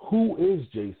 Who is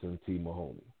Jason T.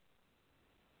 Mahoney?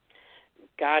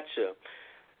 Gotcha.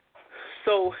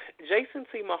 So Jason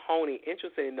T. Mahoney,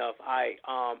 interesting enough,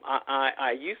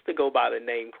 I used to go by the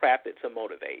name Crafted to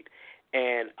Motivate,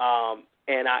 and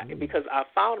because I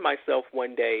found myself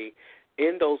one day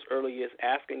in those early years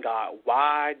asking God,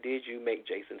 why did you make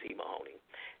Jason T. Mahoney?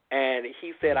 And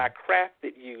he said, I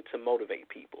crafted you to motivate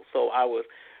people. So I was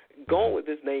going with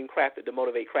this name, Crafted to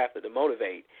Motivate,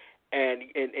 and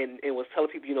was telling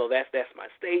people, that's my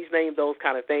stage name, those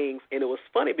kind of things. And it was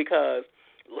funny because,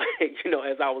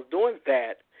 as I was doing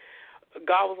that,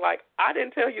 God was like, I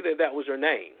didn't tell you that was your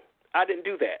name. I didn't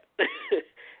do that.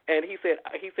 And he said,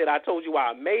 I told you why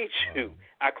I made you.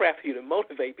 I crafted you to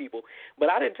motivate people, but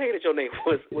I didn't tell you that your name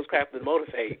was Crafted to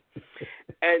Motivate.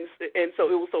 And so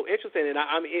it was so interesting, and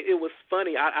it was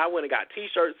funny. I went and got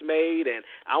T-shirts made, and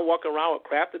I'm walking around with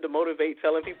Crafted to Motivate,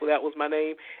 telling people that was my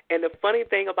name. And the funny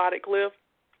thing about it, Cliff,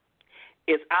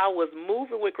 is I was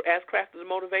moving as Crafted to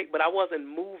Motivate, but I wasn't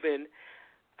moving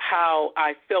how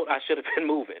I felt I should have been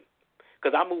moving.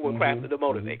 Because I move with Crafted to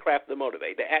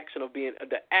Motivate, the action of being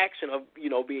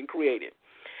being creative.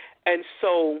 And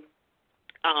so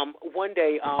one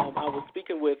day I was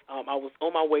speaking with, I was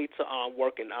on my way to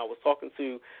work, and I was talking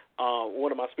to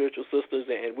one of my spiritual sisters,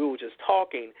 and we were just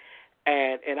talking,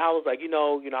 and I was like,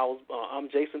 I'm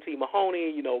Jason T.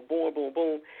 Mahoney, boom, boom,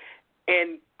 boom.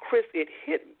 And Chris, it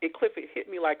hit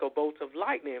me like a bolt of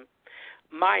lightning.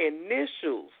 My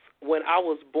initials, when I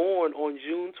was born on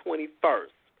June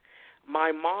 21st,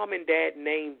 my mom and dad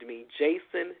named me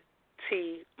Jason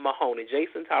T. Mahoney,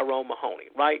 Jason Tyrone Mahoney,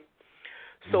 right?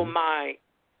 So my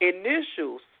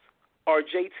initials are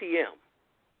JTM.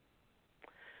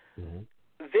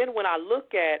 Then when I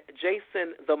look at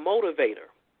Jason the Motivator,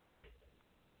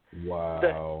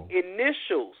 wow, the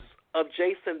initials of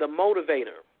Jason the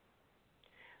Motivator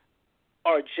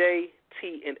are J,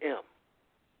 T, and M.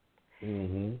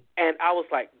 And I was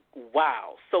like,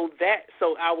 wow. So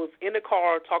I was in the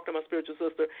car talking to my spiritual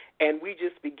sister, and we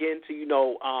just began to,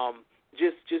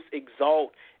 just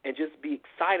exalt and just be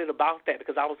excited about that,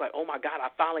 because I was like, oh my God, I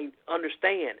finally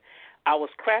understand. I was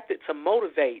crafted to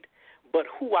motivate, but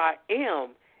who I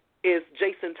am is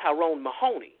Jason Tyrone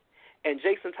Mahoney. And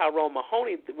Jason Tyrone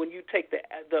Mahoney, when you take the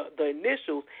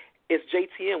initials, is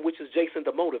JTM, which is Jason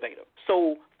the Motivator.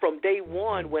 So from day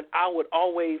one, when I would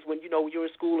always, when you're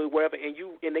in school or wherever,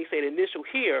 and they say the initial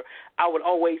here, I would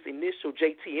always initial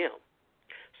JTM.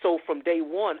 So from day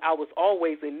one, I was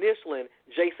always initialing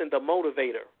Jason the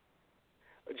Motivator,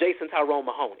 Jason Tyrone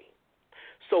Mahoney.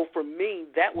 So for me,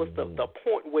 that was the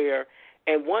point where,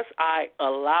 and once I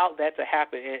allowed that to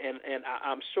happen, and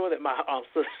I'm sure that my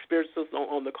spiritual sister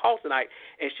on the call tonight,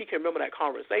 and she can remember that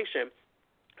conversation.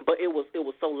 But it was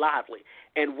so lively.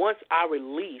 And once I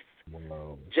released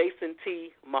Jason T.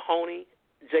 Mahoney,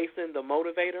 Jason the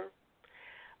Motivator,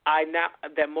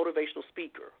 that motivational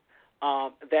speaker,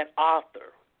 that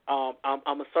author,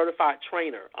 I'm a certified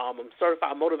trainer, I'm a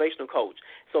certified motivational coach.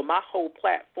 So my whole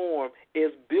platform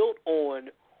is built on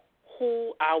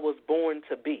who I was born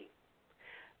to be.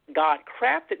 God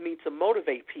crafted me to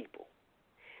motivate people.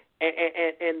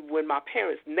 And when my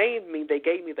parents named me, they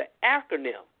gave me the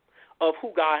acronym of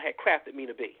who God had crafted me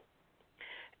to be.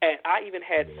 And I even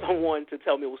had someone to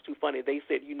tell me, it was too funny. They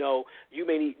said, you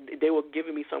may need, they were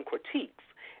giving me some critiques,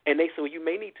 and they said, well, you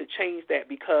may need to change that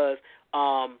because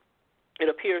it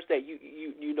appears that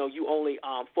you only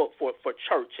for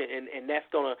church, and that's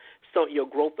going to stunt your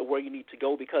growth to where you need to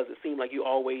go, because it seems like you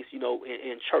always,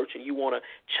 in church, and you want to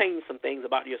change some things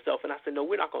about yourself. And I said, no,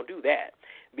 we're not going to do that,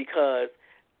 because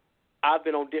I've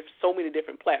been on so many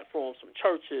different platforms, from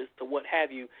churches to what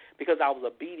have you, because I was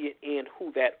obedient in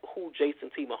who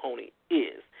Jason T. Mahoney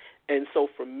is. And so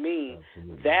for me,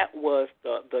 that was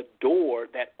the door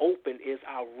that opened, is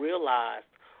I realized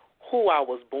who I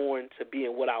was born to be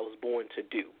and what I was born to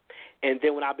do. And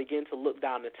then when I began to look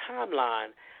down the timeline,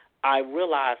 I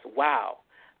realized, wow,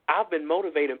 I've been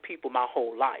motivating people my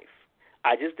whole life.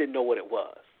 I just didn't know what it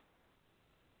was.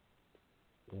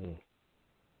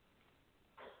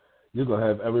 You're going to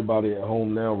have everybody at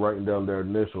home now writing down their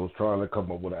initials, trying to come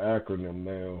up with an acronym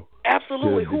now.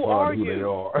 Absolutely. Who are you? They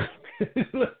are.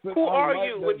 Listen, who are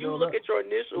you? When you look at your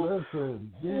initials,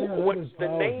 what's the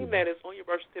name that is on your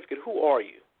birth certificate, who are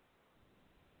you?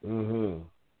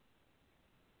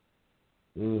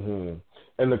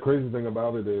 And the crazy thing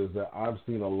about it is that I've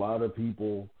seen a lot of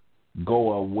people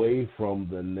go away from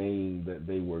the name that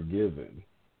they were given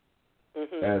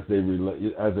as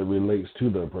it relates to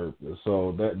their purpose.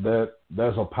 So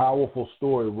that's a powerful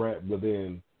story wrapped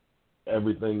within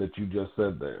everything that you just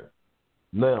said there.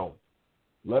 Now,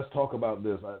 let's talk about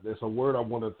this. There's a word I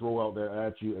want to throw out there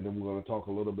at you, and then we're going to talk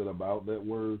a little bit about that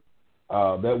word.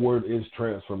 That word is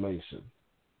transformation.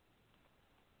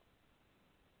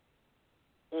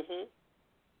 Mm-hmm.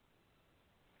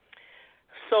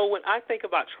 So when I think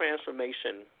about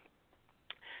transformation,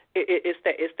 it's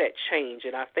that change,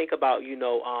 and I think about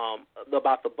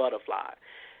about the butterfly,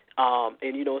 and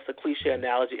it's a cliche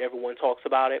analogy. Everyone talks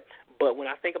about it, but when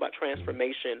I think about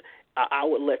transformation, I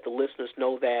would let the listeners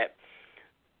know that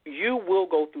you will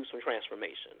go through some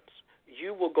transformations.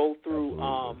 You will go through,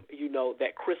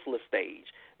 that chrysalis stage,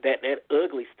 that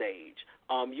ugly stage.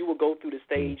 You will go through the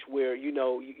stage where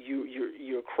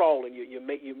you're crawling, you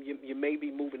may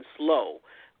be moving slow,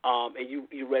 and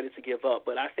you're ready to give up.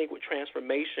 But I think with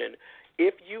transformation,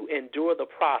 if you endure the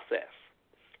process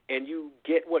and you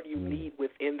get what you need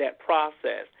within that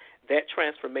process, that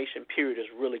transformation period is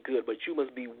really good. But you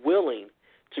must be willing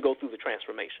to go through the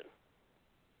transformation.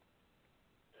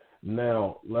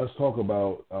 Now, let's talk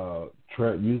about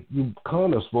you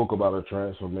kind of spoke about a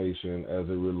transformation as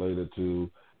it related to,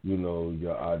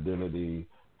 your identity,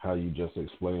 how you just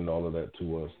explained all of that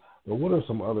to us. But what are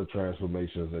some other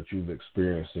transformations that you've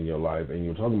experienced in your life? And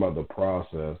you're talking about the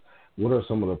process. What are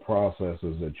some of the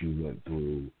processes that you went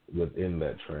through within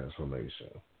that transformation?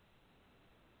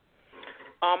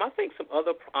 I think some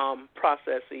other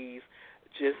processes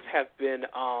just have been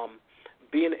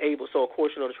being able, so of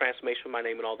course, the transformation of my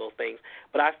name and all those things,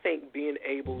 but I think being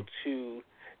able to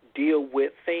deal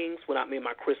with things when I'm in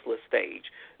my chrysalis stage.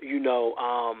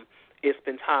 It's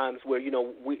been times where,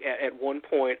 at one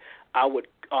point I would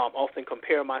often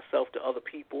compare myself to other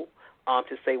people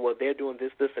to say, well, they're doing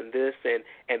this, and this, and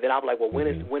then I'm like, well, when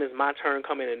is my turn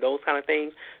coming, and those kind of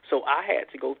things. So I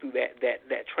had to go through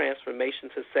that transformation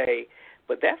to say,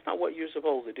 but that's not what you're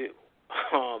supposed to do.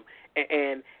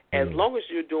 And as long as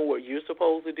you're doing what you're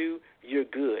supposed to do, you're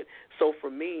good. So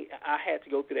for me, I had to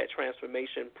go through that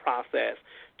transformation process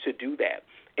to do that.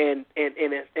 And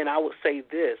I would say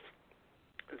this,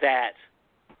 that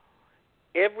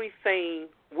everything,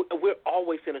 we're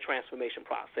always in a transformation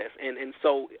process. And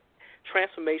so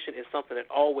transformation is something that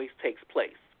always takes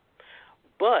place.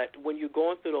 But when you're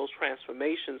going through those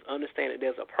transformations, understand that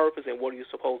there's a purpose in what you're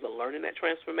supposed to learn in that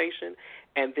transformation.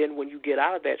 And then when you get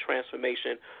out of that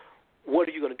transformation, what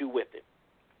are you going to do with it?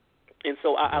 And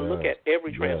so I look at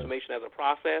every transformation as a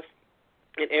process.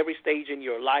 In every stage in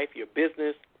your life, your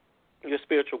business, your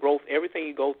spiritual growth, everything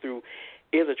you go through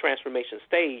is a transformation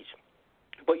stage,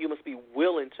 but you must be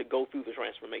willing to go through the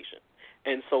transformation.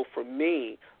 And so for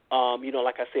me,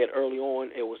 like I said early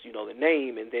on, it was, the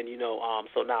name, and then,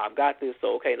 so now I've got this,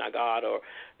 so okay, now God, or,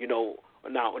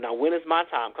 now when is my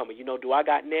time coming? Do I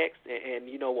got next? And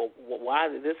well, why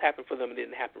did this happen for them and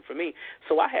didn't happen for me?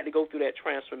 So I had to go through that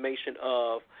transformation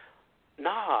of,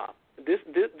 this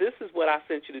is what I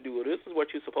sent you to do, or this is what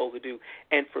you're supposed to do.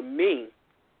 And for me,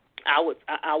 I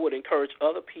would encourage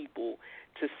other people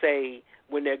to say,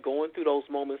 when they're going through those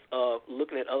moments of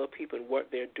looking at other people and what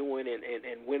they're doing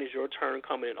and when is your turn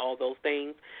coming and all those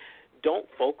things, do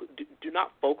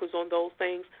not focus on those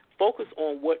things. Focus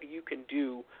on what you can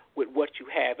do with what you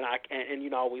have. And I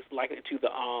always liken it to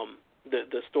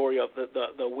the story of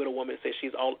the widow woman that says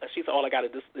she's all I got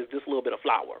is this little bit of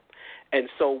flour. And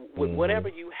so with whatever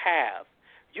you have,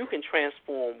 you can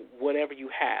transform whatever you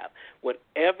have.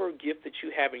 Whatever gift that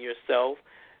you have in yourself,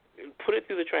 put it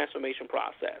through the transformation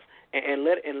process and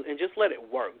just let it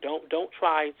work. Don't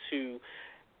try to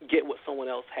get what someone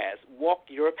else has. Walk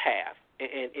your path,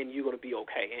 and you're going to be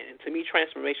okay. And to me,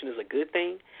 transformation is a good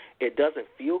thing. It doesn't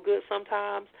feel good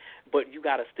sometimes, but you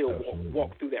got to still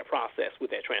walk through that process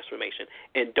with that transformation,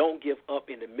 and don't give up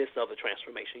in the midst of the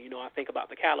transformation. I think about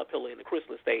the caterpillar in the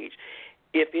chrysalis stage.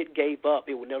 If it gave up,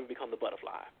 it would never become the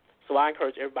butterfly. So I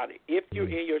encourage everybody, if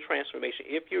you're in your transformation,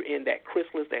 if you're in that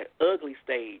chrysalis, that ugly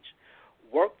stage,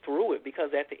 work through it,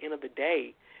 because at the end of the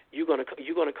day, you're gonna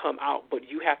come out, but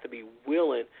you have to be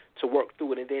willing to work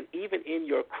through it. And then even in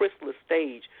your chrysalis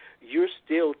stage, you're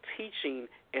still teaching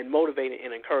and motivating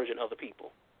and encouraging other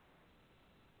people.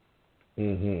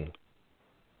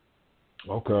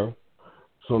 Okay.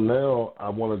 So now I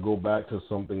want to go back to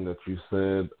something that you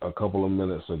said a couple of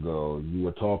minutes ago. You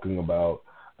were talking about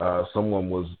someone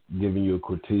was giving you a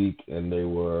critique, and they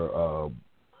were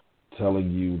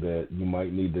telling you that you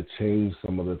might need to change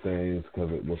some of the things because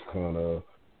it was kind of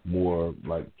more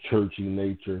like churchy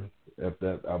nature. If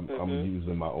that, I'm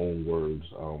using my own words,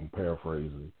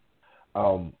 paraphrasing.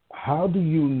 How do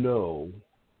you know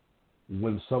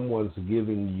when someone's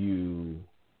giving you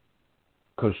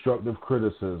constructive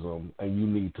criticism and you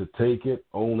need to take it,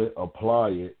 own it, apply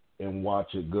it, and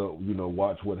watch it go,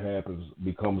 watch what happens,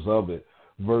 becomes of it,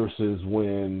 versus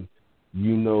when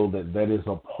you know that is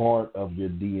a part of your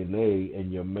DNA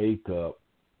and your makeup,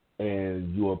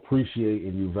 and you appreciate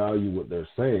and you value what they're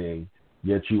saying,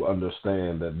 yet you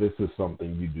understand that this is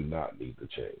something you do not need to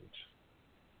change?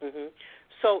 Mm-hmm.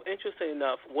 So, interesting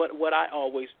enough, what I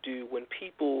always do when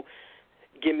people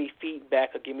give me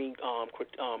feedback or give me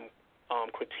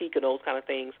critique of those kind of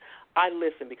things, I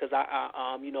listen, because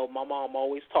I my mom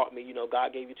always taught me,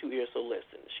 God gave you 2 ears, so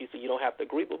listen. She said you don't have to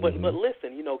agree, but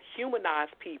listen, humanize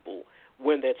people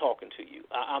when they're talking to you.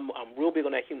 I'm real big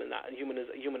on that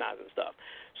humanizing stuff.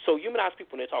 So humanize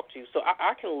people when they're talking to you. So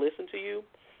I can listen to you,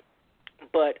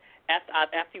 but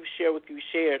after you share what you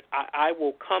shared, I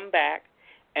will come back.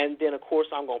 And then, of course,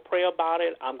 I'm going to pray about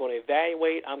it. I'm going to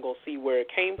evaluate. I'm going to see where it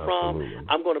came from.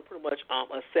 I'm going to pretty much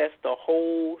assess the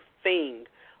whole thing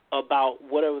about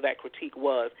whatever that critique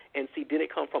was and see, did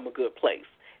it come from a good place,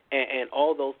 and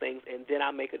all those things. And then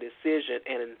I make a decision,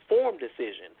 an informed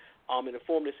decision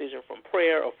from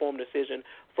prayer, or informed decision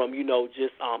from,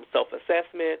 just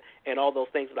self-assessment and all those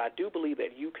things. But I do believe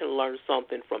that you can learn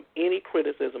something from any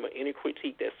criticism or any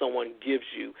critique that someone gives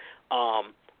you.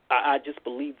 I just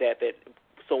believe that.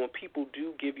 So when people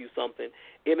do give you something,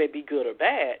 it may be good or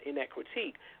bad in that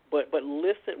critique, but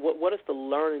listen, what is the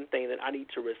learning thing that I need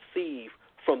to receive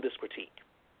from this critique?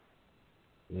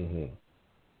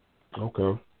 Mm-hmm.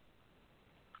 Okay.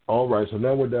 All right, so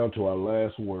now we're down to our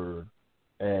last word,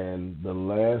 and the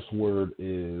last word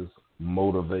is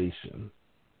motivation.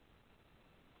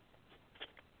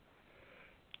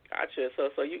 Gotcha.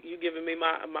 So you giving me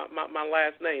my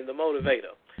last name, the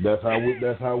motivator. That's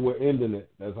how we're ending it.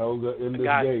 That's how we're gonna end this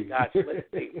game. Gotcha. Let's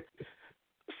see.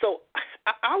 So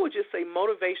I would just say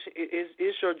motivation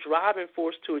is your driving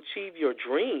force to achieve your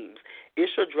dreams.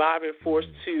 It's your driving force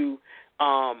to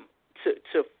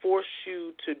force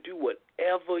you to do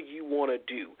whatever you want to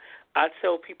do. I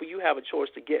tell people you have a choice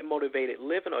to get motivated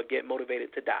living or get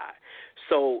motivated to die.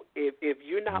 So if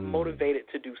you're not motivated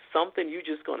to do something, you're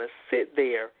just going to sit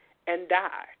there and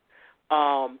die.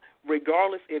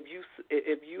 Regardless, if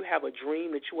you have a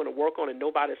dream that you want to work on and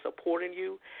nobody's supporting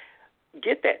you,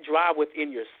 get that drive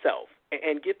within yourself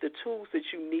and get the tools that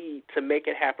you need to make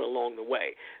it happen along the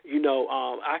way.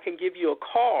 I can give you a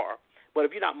car, but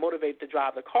if you're not motivated to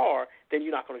drive the car, then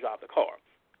you're not going to drive the car.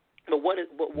 But what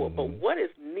is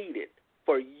needed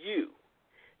for you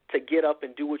to get up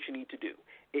and do what you need to do?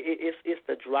 It's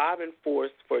the driving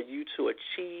force for you to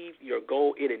achieve your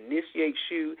goal. It initiates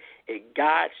you. It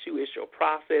guides you. It's your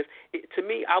process. To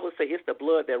me, I would say it's the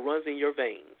blood that runs in your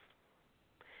veins.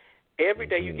 Every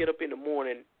day you get up in the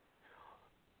morning,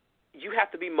 you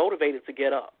have to be motivated to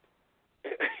get up.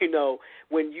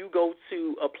 When you go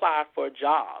to apply for a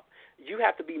job, you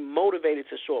have to be motivated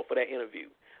to show up for that interview.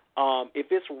 If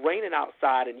it's raining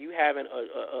outside and you having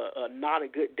a not a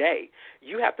good day,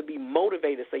 you have to be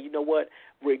motivated to say, you know what,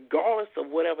 regardless of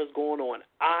whatever's going on,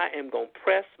 I am going to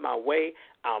press my way.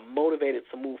 I'm motivated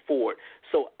to move forward.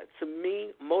 So to me,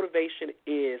 motivation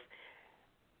is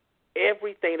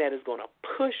everything that is going to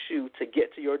push you to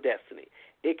get to your destiny.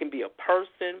 It can be a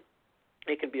person.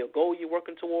 It can be a goal you're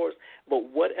working towards. But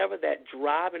whatever that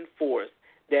driving force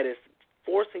that is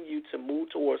forcing you to move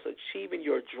towards achieving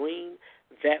your dream,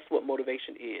 that's what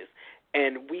motivation is.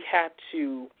 And we have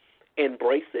to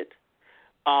embrace it.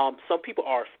 Some people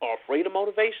are afraid of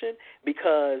motivation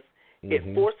because it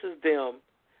forces them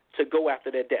to go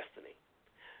after their destiny.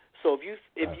 So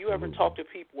if you ever talk to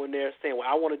people and they're saying, well,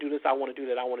 I want to do this, I want to do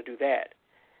that, I want to do that,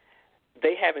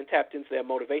 they haven't tapped into their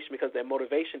motivation, because their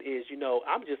motivation is,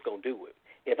 I'm just going to do it.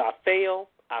 If I fail,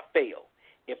 I fail.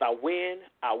 If I win,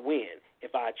 I win.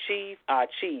 If I achieve, I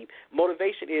achieve.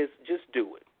 Motivation is just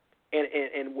do it.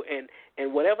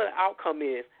 And whatever the outcome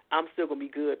is, I'm still going to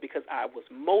be good because I was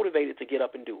motivated to get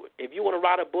up and do it. If you want to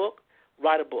write a book,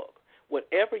 write a book.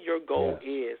 Whatever your goal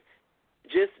is,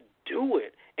 just do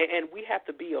it. And we have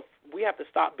to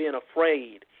stop being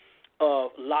afraid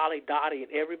of lolly-dotty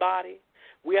and everybody.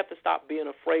 We have to stop being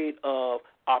afraid of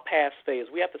our past failures.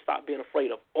 We have to stop being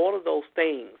afraid of all of those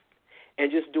things and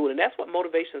just do it. And that's what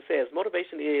motivation says.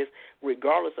 Motivation is,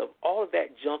 regardless of all of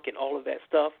that junk and all of that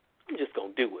stuff, I'm just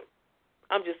going to do it.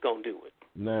 I'm just going to do it.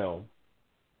 Now,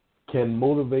 can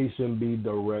motivation be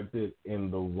directed in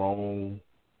the wrong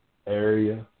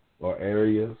area or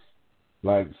areas?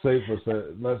 Like, say,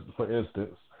 for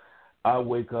instance, I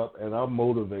wake up and I'm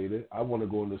motivated. I want to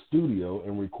go in the studio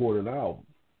and record an album,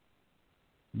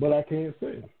 but I can't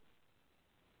sing.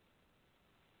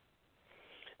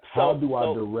 how do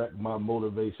I direct my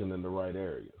motivation in the right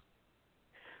areas?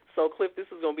 So, Cliff, this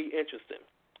is going to be interesting.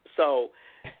 So,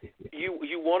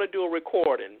 you want to do a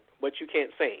recording, but you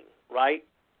can't sing, right?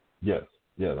 Yes.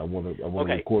 I want to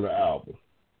record an album.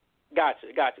 Gotcha.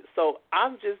 So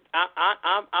I'm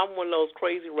one of those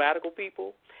crazy radical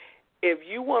people. If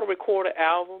you want to record an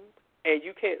album and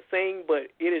you can't sing, but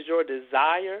it is your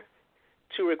desire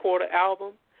to record an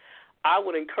album, I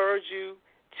would encourage you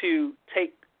to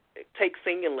take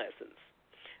singing lessons.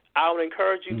 I would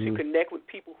encourage you to connect with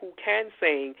people who can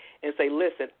sing and say,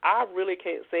 listen, I really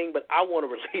can't sing, but I want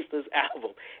to release this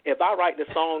album. If I write the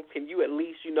song, can you at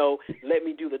least, let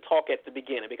me do the talk at the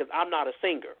beginning? Because I'm not a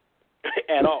singer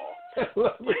at all.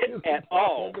 At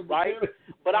all, right?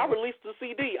 But I released the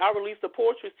CD. I released the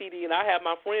poetry CD, and I have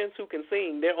my friends who can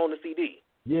sing. They're on the CD.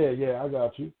 Yeah, I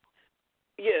got you.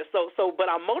 Yeah, but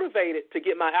I'm motivated to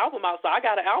get my album out. So I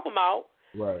got an album out.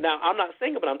 Right. Now, I'm not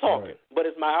singing, but I'm talking. Right. But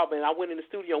it's my album, and I went in the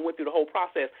studio and went through the whole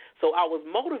process. So I was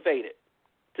motivated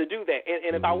to do that.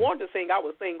 And if I wanted to sing, I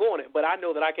would sing on it, but I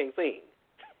know that I can't sing.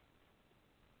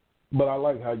 But I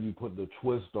like how you put the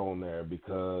twist on there,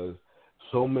 because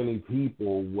so many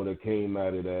people would have came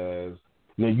at it as,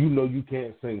 now you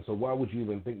can't sing, so why would you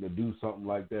even think to do something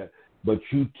like that? But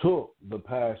you took the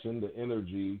passion, the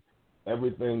energy,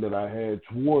 everything that I had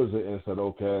towards it and said,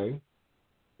 okay,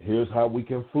 here's how we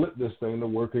can flip this thing to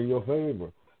work in your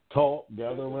favor. Talk,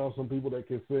 gather around some people that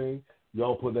can sing.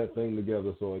 Y'all put that thing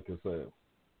together so it can sell.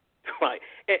 Right.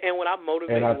 And when I'm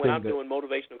motivating, when I'm doing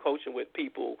motivational coaching with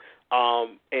people,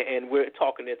 and we're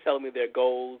talking, they're telling me their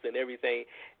goals and everything,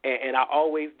 and I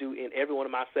always do in every one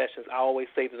of my sessions, I always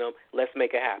say to them, let's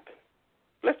make it happen.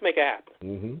 Let's make it happen.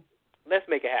 Mm-hmm. Let's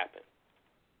make it happen.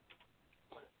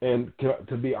 And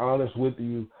to be honest with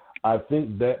you, I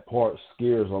think that part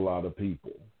scares a lot of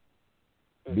people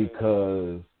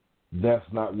because that's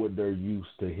not what they're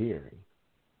used to hearing.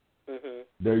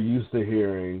 They're used to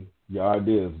hearing, your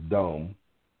idea is dumb.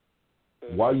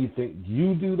 Why you think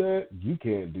you do that? You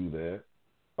can't do that.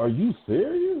 Are you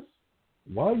serious?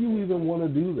 Why you even want to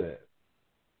do that?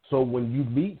 So when you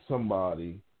meet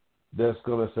somebody that's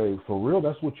going to say, for real,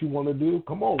 that's what you want to do?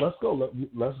 Come on, let's go.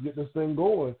 Let's get this thing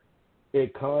going.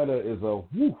 It kind of is a,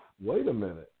 whew, wait a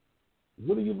minute.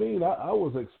 What do you mean? I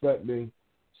was expecting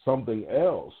something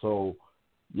else. So,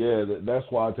 yeah, that's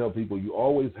why I tell people you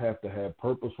always have to have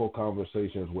purposeful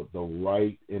conversations with the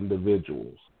right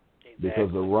individuals. Exactly.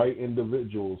 Because the right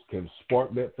individuals can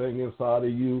spark that thing inside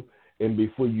of you, and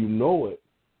before you know it,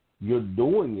 you're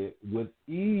doing it with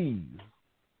ease.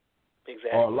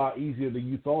 Exactly. Or a lot easier than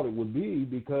you thought it would be,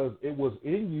 because it was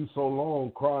in you so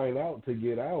long crying out to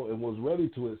get out and was ready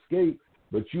to escape,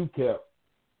 but you kept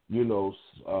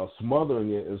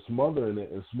smothering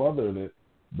it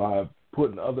by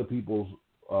putting other people's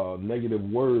negative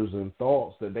words and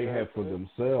thoughts that they have for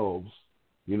themselves.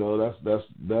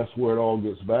 That's where it all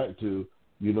gets back to.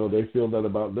 They feel that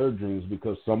about their dreams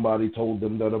because somebody told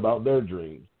them that about their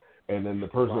dreams. And then the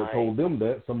person that told them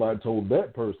that, somebody told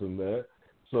that person that.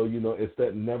 So, it's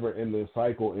that never-ending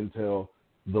cycle until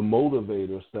the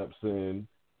motivator steps in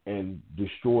and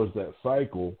destroys that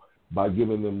cycle by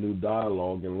giving them new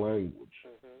dialogue and language.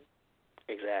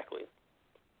 Exactly.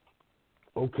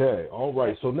 Okay, all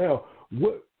right. So now,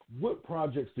 what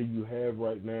projects do you have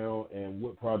right now, and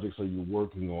what projects are you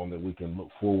working on that we can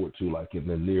look forward to, like in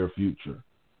the near future?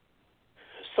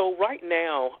 So right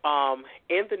now,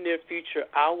 in the near future,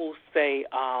 I will say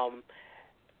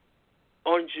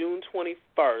on June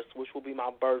 21st, which will be my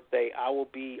birthday, I will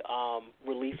be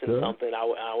releasing something.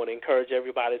 I would encourage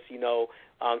everybody to,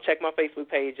 check my Facebook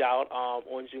page out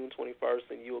on June 21st,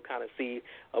 and you will kind of see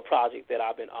a project that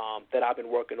I've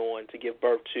been working on to give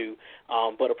birth to.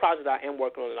 But a project I am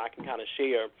working on that I can kind of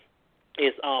share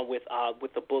is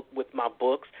with my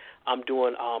books. I'm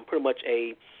doing pretty much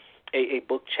a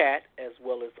book chat as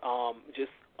well as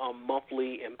just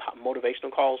monthly and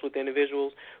motivational calls with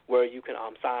individuals where you can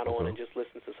sign on and just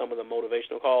listen to some of the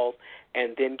motivational calls,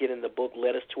 and then get in the book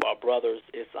Letters to Our Brothers.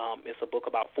 It's a book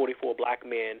about 44 black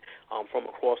men from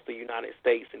across the United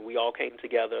States, and we all came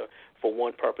together for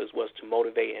one purpose, was to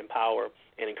motivate, empower,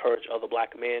 and encourage other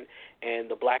black men.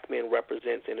 And the black men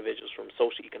represents individuals from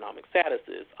socioeconomic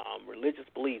statuses, religious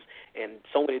beliefs, and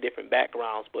so many different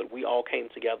backgrounds, but we all came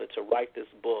together to write this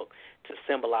book to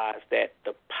symbolize that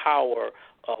the power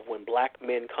of when black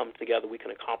men come together, we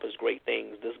can accomplish great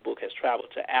things. This book has traveled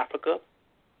to Africa,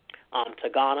 to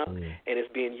Ghana, and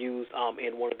it's being used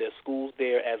in one of their schools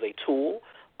there as a tool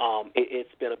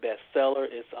It's been a bestseller.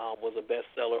 It was a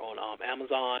bestseller on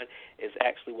Amazon. It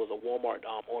actually was a Walmart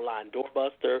online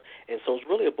doorbuster. And so it's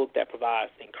really a book that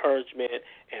provides encouragement,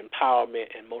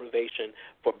 empowerment, and motivation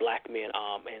for black men.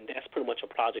 And that's pretty much a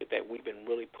project that we've been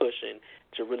really pushing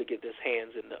to really get this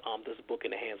book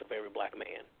in the hands of every black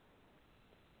man.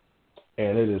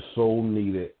 And it is so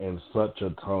needed in such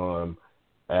a time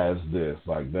as this.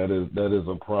 Like that is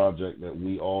a project that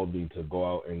we all need to go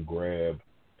out and grab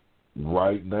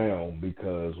right now,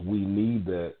 because we need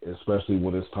that, especially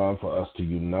when it's time for us to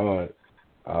unite.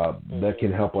 That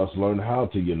can help us learn how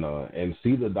to unite and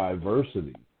see the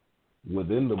diversity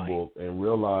within the book, and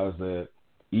realize that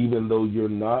even though you're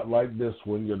not like this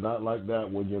one, you're not like that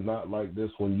one, you're not like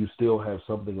this one, you still have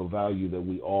something of value that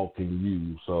we all can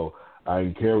use. So I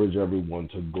encourage everyone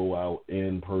to go out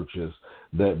and purchase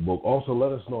that book. Also,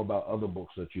 let us know about other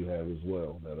books that you have as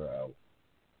well that are out.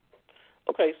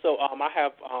 Okay, so I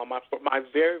have my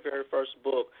very, very first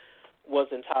book was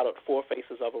entitled Four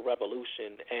Faces of a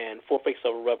Revolution, and Four Faces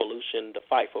of a Revolution, The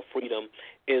Fight for Freedom.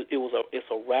 It's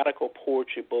a radical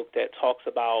poetry book that talks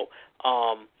about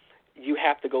you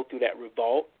have to go through that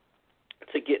revolt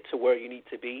to get to where you need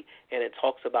to be, and it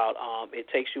talks about it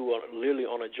takes you literally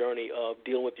on a journey of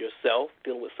dealing with yourself,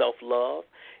 dealing with self-love,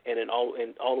 and all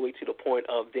the way to the point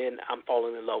of then I'm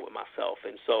falling in love with myself.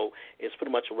 And so it's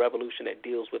pretty much a revolution that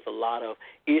deals with a lot of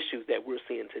issues that we're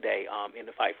seeing today in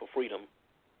the fight for freedom.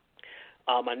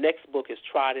 My next book is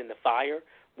Tried in the Fire,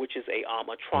 which is a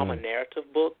trauma narrative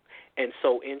book. And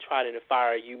so in Tried in the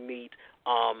Fire, you meet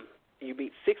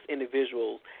 6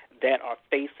 individuals that are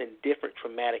facing different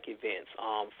traumatic events,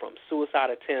 from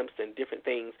suicide attempts and different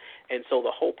things. And so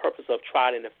the whole purpose of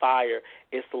Tried in the Fire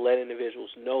is to let individuals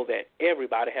know that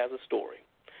everybody has a story.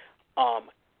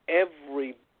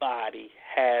 Everybody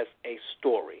has a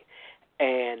story.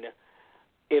 And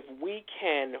if we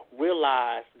can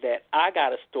realize that I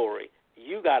got a story,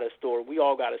 you got a story, we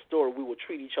all got a story, we will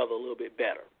treat each other a little bit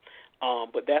better.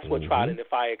 But that's what Tried in the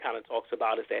Fire kind of talks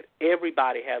about, is that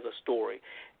everybody has a story,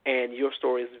 and your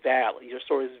story is valid. Your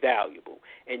story is valuable,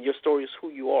 and your story is who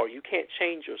you are. You can't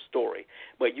change your story,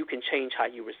 but you can change how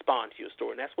you respond to your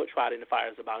story, and that's what Tried in the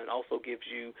Fire is about, and also gives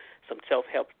you some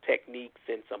self-help techniques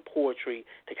and some poetry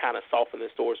to kind of soften the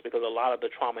stories, because a lot of the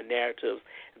trauma narratives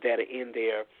that are in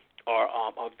there are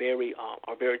very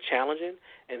challenging,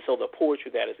 and so the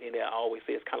poetry that is in there, I always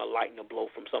say, is kind of lighten the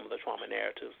blow from some of the trauma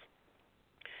narratives.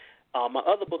 My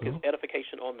other book is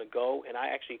Edification on the Go, and I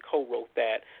actually co-wrote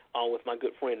that with my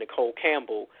good friend Nicole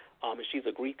Campbell, and she's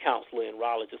a grief counselor in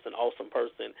Raleigh, just an awesome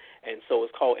person. And so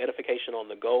it's called Edification on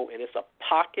the Go, and it's a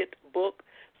pocket book,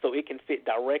 so it can fit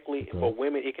directly, for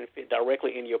women, it can fit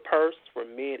directly in your purse. For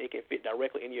men, it can fit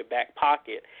directly in your back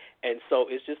pocket. And so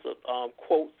it's just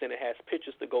quotes, and it has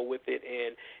pictures to go with it.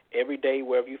 And every day,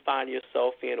 wherever you find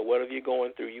yourself in or whatever you're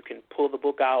going through, you can pull the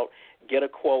book out, get a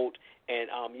quote, and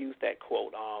use that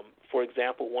quote. For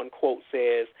example, one quote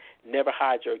says, "Never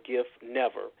hide your gift,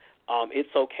 never.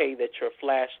 It's okay that your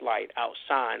flashlight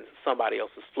outshines somebody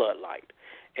else's floodlight."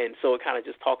 And so it kind of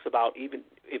just talks about, even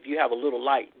if you have a little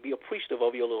light, be appreciative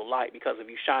of your little light, because if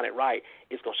you shine it right,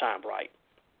 it's going to shine bright.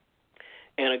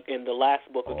 And the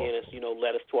last book, again, is,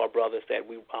 Letters to Our Brothers, that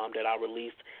I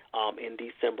released in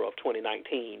December of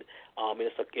 2019. And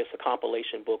it's a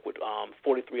compilation book with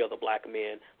 43 other black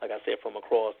men, like I said, from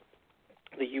across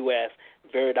the U.S.,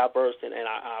 very diverse, and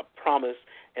I promise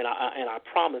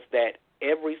that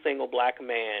every single black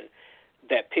man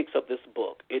that picks up this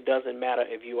book, it doesn't matter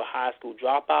if you're a high school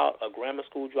dropout, a grammar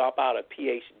school dropout, a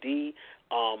PhD,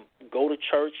 go to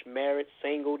church, married,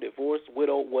 single, divorced,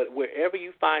 widow, wherever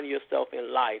you find yourself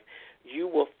in life, you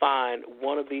will find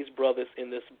one of these brothers in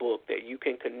this book that you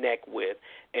can connect with,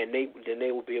 and then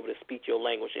they will be able to speak your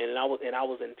language. And I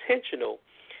was intentional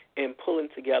in pulling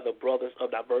together brothers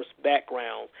of diverse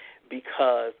backgrounds,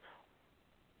 because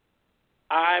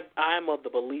I'm of the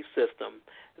belief system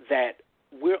that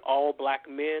we're all black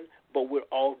men, but we're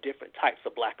all different types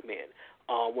of black men.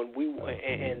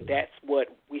 And that's what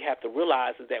we have to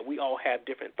realize, is that we all have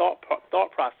different thought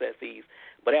processes,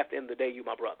 but at the end of the day, you're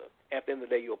my brother. At the end of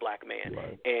the day, you're a black man.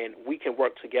 Right. And we can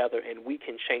work together, and we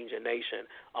can change a nation.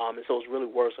 And so it's really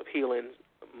words of healing,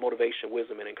 motivation,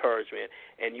 wisdom, and encouragement.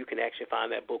 And you can actually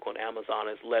find that book on Amazon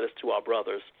as Letters to Our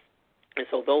Brothers. And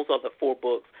so those are the 4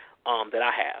 books that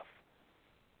I have.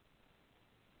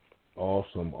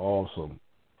 Awesome.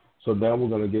 So now we're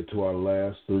going to get to our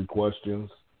last 3 questions.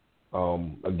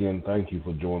 Again, thank you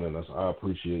for joining us. I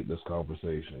appreciate this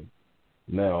conversation.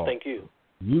 Now, thank you.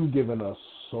 You've given us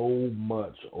so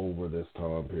much over this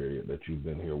time period that you've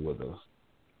been here with us.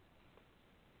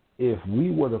 If we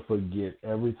were to forget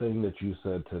everything that you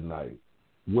said tonight,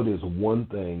 what is one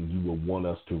thing you would want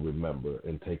us to remember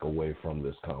and take away from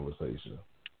this conversation?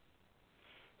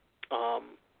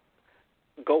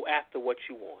 Go after what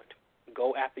you want.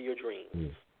 Go after your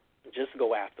dreams. Just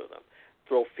go after them.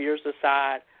 Throw fears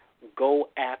aside. Go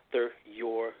after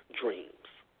your dreams.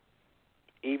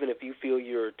 Even if you feel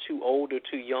you're too old or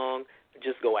too young,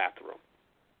 just go after them.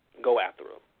 Go after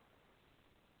them.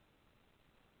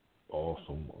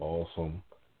 Awesome.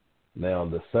 Now,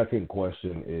 the second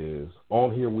question is,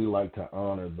 on here we like to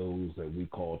honor those that we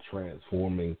call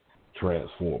transforming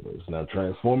transformers. Now,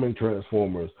 transforming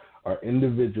transformers are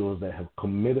individuals that have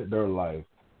committed their life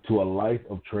to a life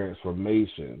of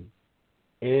transformation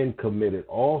and committed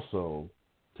also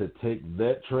to take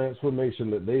that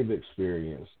transformation that they've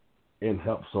experienced and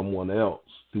help someone else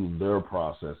through their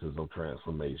processes of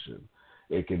transformation.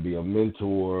 It can be a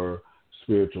mentor,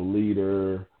 spiritual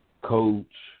leader, coach,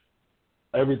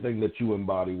 everything that you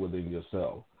embody within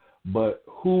yourself. But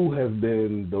who have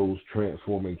been those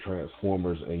transforming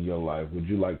transformers in your life? Would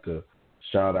you like to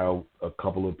shout out a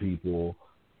couple of people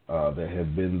that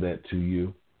have been that to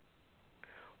you?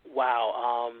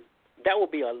 Wow, that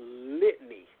would be a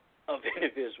litany of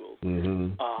individuals.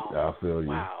 I feel you.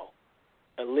 Wow,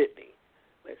 a litany.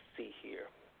 Let's see here.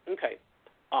 Okay,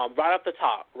 right off the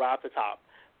top,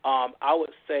 I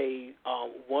would say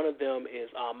one of them is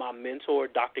my mentor,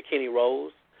 Dr. Kenny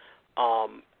Rose,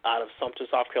 out of Sumter,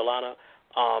 South Carolina.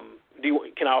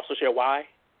 Can I also share why?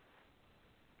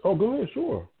 Oh, go ahead,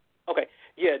 sure. Okay,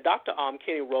 yeah, Dr.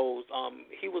 Kenny Rose,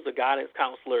 he was a guidance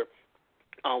counselor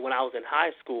when I was in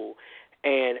high school,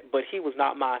 but he was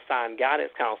not my assigned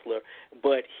guidance counselor,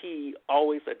 but he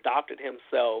always adopted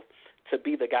himself to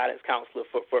be the guidance counselor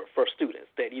for students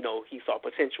that, he saw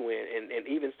potential in, and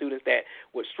even students that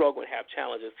would struggle and have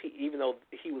challenges. Even though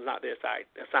he was not their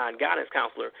assigned guidance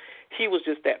counselor, he was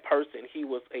just that person. He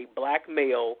was a black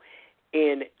male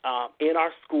in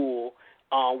our school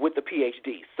with a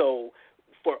PhD. So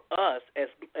for us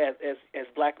as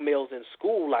black males in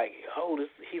school,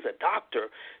 he's a doctor.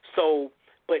 So,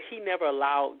 but he never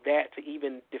allowed that to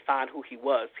even define who he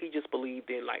was. He just believed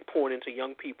in pouring into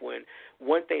young people. And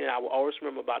one thing that I will always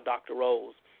remember about Dr.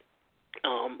 Rose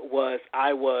was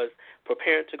I was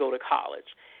preparing to go to college,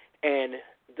 and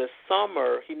the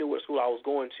summer he knew what school I was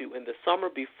going to. And the summer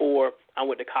before I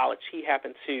went to college, he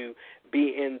happened to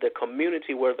be in the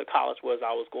community where the college was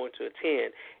I was going to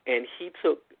attend, and he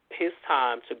took his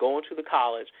time to go into the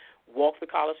college, walk the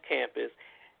college campus,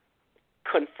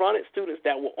 confronted students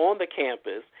that were on the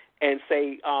campus and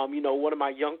say, one of my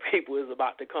young people is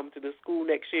about to come to this school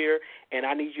next year, and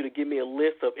I need you to give me a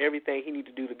list of everything he needs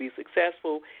to do to be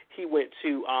successful. He went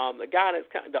to the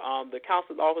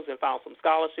counselor's office and found some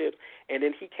scholarships, and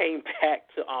then he came back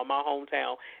to my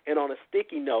hometown, and on a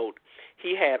sticky note,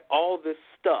 he had all this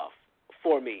stuff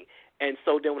for me. And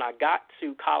so then when I got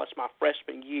to college my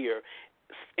freshman year,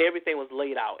 everything was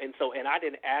laid out. And I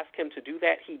didn't ask him to do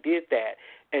that. He did that.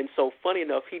 And so funny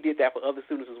enough, he did that for other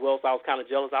students as well. So I was kind of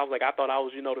jealous. I was like, I thought I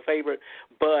was, the favorite.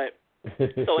 But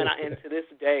and to this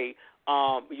day,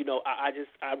 I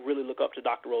really look up to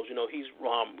Dr. Rose.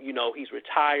 He's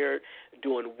retired,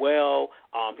 doing well.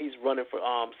 He's running for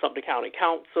Sumter County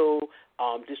Council,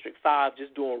 District 5,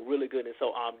 just doing really good. And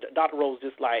so Dr. Rose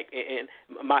just and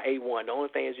my A1. The only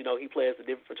thing is, he plays a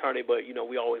different fraternity, but,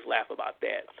 we always laugh about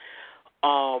that.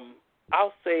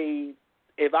 I'll say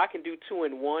if I can do 2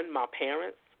 in 1, my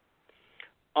parents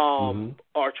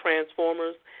are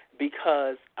transformers,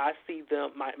 because I see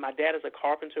them. My dad is a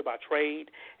carpenter by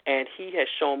trade, and he has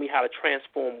shown me how to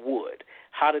transform wood,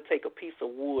 how to take a piece of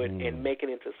wood and make it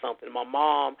into something. My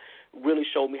mom really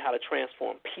showed me how to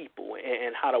transform people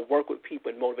and how to work with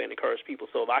people and motivate and encourage people.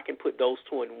 So if I can put those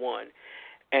 2 in 1,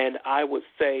 and I would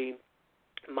say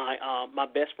my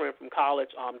best friend from college,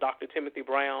 Dr. Timothy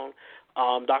Brown.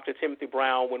 Dr. Timothy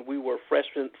Brown, when we were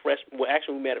freshmen,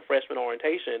 we met at freshman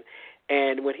orientation,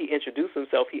 and when he introduced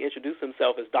himself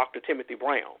as Dr. Timothy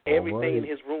Brown. Everything in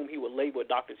his room he would label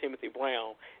Dr. Timothy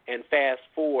Brown, and fast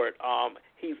forward,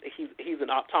 he's an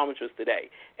optometrist today.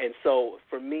 And so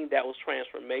for me, that was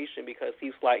transformation, because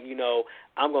he's like,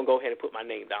 I'm going to go ahead and put my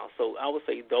name down. So I would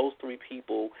say those 3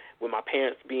 people, with my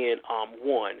parents being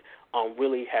one,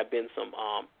 really have been some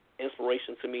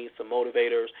inspiration to me, some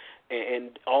motivators,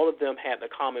 and all of them had the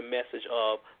common message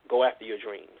of go after your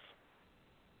dreams.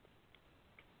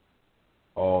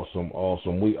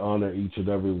 Awesome. We honor each and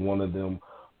every one of them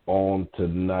on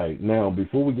tonight. Now,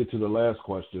 before we get to the last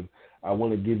question, I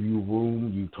want to give you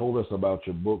room. You told us about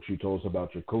your books. You told us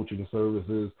about your coaching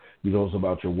services. You told us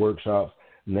about your workshops.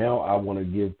 Now I want to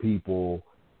give people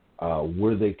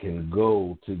where they can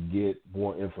go to get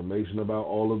more information about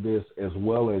all of this, as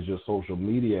well as your social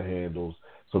media handles,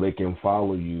 so they can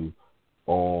follow you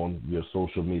on your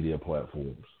social media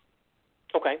platforms?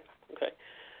 Okay.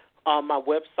 My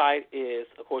website is,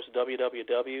 of course,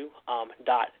 www.J,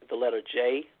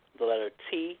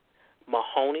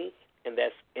 Mahoney, and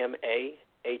that's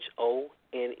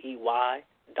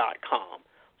MAHONEY.com.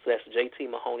 So that's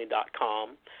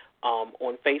JTMahoney.com.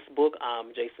 On Facebook, I'm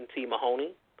Jason T.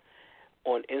 Mahoney.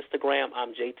 On Instagram,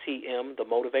 I'm JTM, the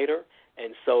Motivator.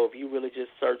 And so if you really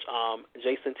just search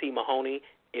Jason T. Mahoney,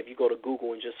 if you go to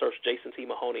Google and just search Jason T.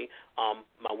 Mahoney,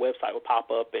 my website will pop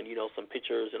up and, some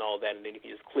pictures and all that, and then you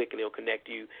can just click and it'll connect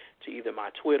you to either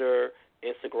my Twitter,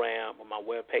 Instagram, or my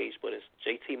webpage, but it's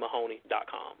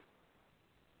jtmahoney.com.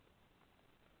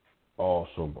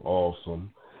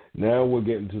 Awesome. Now we're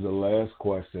getting to the last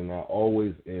question. I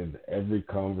always end every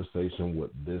conversation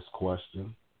with this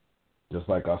question, just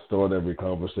like I start every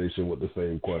conversation with the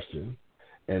same question.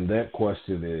 And that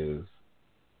question is,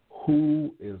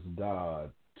 who is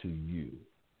God to you?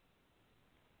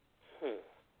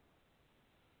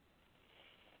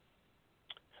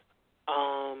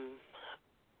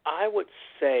 I would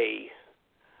say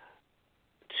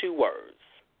 2 words: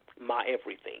 my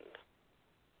everything.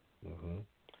 Mm-hmm.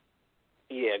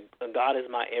 Yeah, God is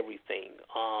my everything.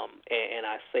 And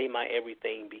I say my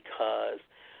everything because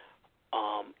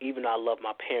even though I love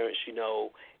my parents,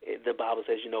 the Bible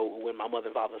says, when my mother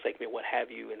and father forsake me, what have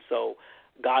you. And so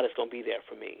God is going to be there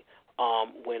for me.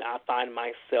 When I find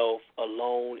myself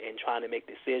alone and trying to make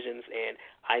decisions and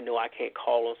I know I can't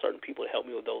call on certain people to help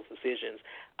me with those decisions,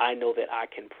 I know that I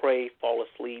can pray, fall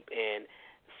asleep, and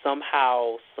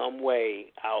somehow, some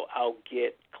way, I'll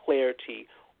get clarity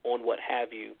on what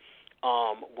have you.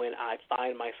 When I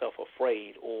find myself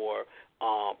afraid or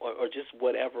just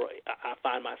whatever I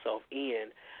find myself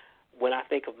in, when I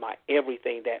think of my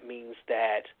everything, that means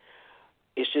that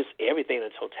it's just everything, the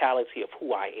totality of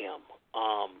who I am.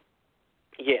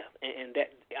 And that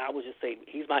I would just say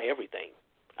he's my everything.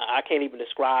 I can't even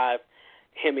describe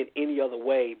him in any other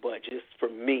way, but just for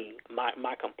me,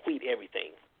 my complete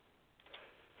everything.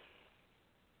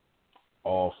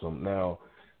 Awesome. Now,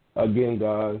 again,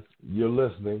 guys, you're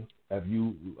listening. If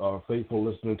you are faithful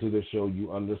listening to this show,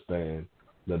 you understand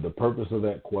that the purpose of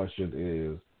that question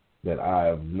is that I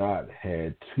have not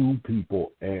had 2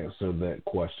 people answer that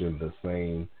question the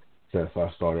same since I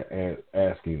started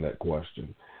asking that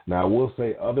question. Now, I will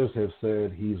say others have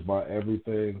said he's my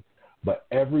everything, but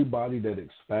everybody that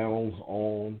expounds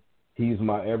on he's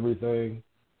my everything,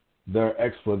 their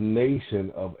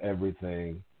explanation of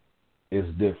everything is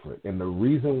different. And the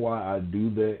reason why I do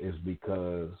that is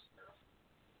because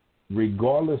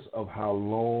regardless of how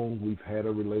long we've had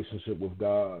a relationship with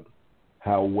God,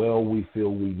 how well we feel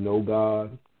we know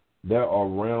God, there are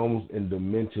realms and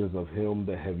dimensions of him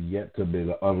that have yet to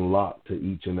be unlocked to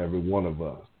each and every one of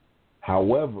us.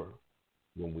 However,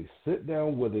 when we sit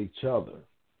down with each other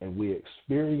and we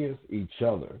experience each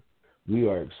other, we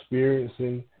are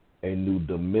experiencing a new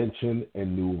dimension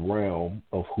and new realm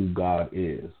of who God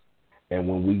is. And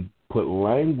when we put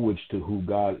language to who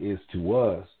God is to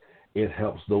us, it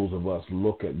helps those of us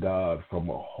look at God from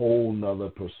a whole nother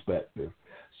perspective.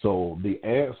 So the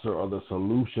answer or the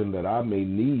solution that I may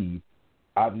need,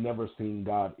 I've never seen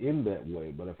God in that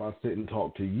way. But if I sit and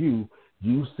talk to you,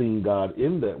 you've seen God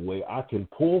in that way. I can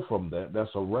pull from that.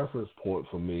 That's a reference point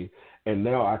for me. And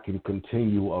now I can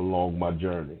continue along my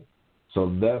journey. So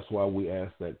that's why we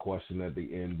ask that question at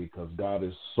the end, because God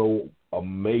is so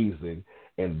amazing,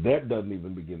 and that doesn't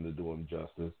even begin to do him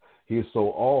justice. He is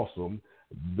so awesome.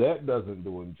 That doesn't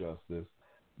do him justice,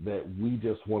 that we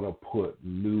just want to put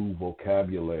new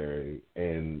vocabulary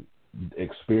and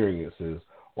experiences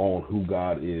on who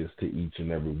God is to each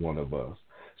and every one of us.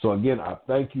 So again, I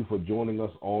thank you for joining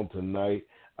us on tonight.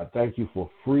 I thank you for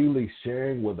freely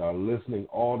sharing with our listening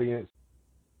audience.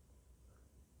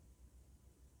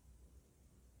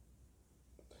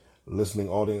 Listening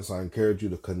audience, I encourage you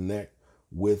to connect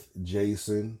with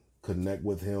Jason, connect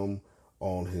with him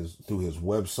through his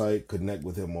website, connect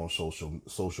with him on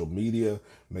social media.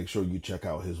 Make sure you check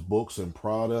out his books and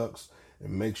products,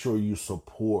 and make sure you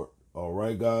support. All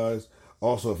right, guys.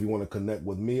 Also, if you want to connect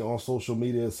with me on social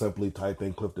media, simply type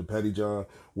in Clifton Pettyjohn.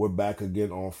 We're back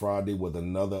again on Friday with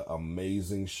another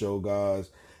amazing show, guys.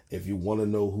 If you want to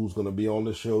know who's going to be on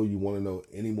the show, you want to know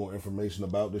any more information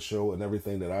about the show and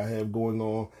everything that I have going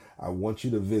on, I want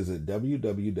you to visit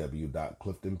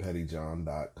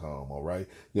www.cliftonpettyjohn.com, all right?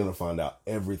 You're going to find out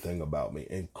everything about me,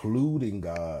 including,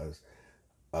 guys,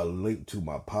 a link to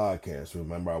my podcast.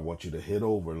 Remember, I want you to hit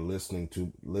over and listen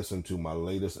to my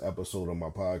latest episode of my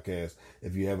podcast.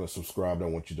 If you haven't subscribed, I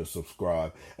want you to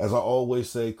subscribe. As I always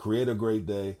say, create a great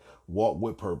day, walk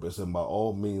with purpose, and by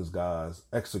all means, guys,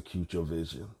 execute your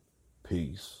vision.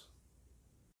 Peace.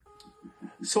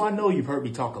 So I know you've heard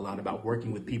me talk a lot about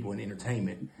working with people in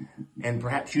entertainment, and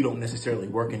perhaps you don't necessarily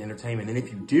work in entertainment. And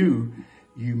if you do,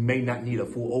 you may not need a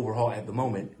full overhaul at the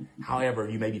moment. However,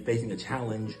 you may be facing a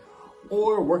challenge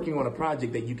or working on a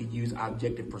project that you could use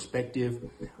objective perspective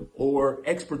or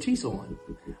expertise on.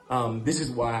 This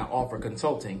is why I offer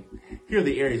consulting. Here are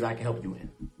the areas I can help you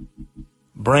in: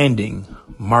 branding,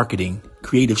 marketing,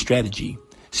 creative strategy,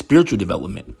 spiritual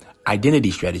development,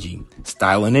 identity strategy,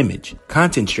 style and image,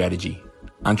 content strategy,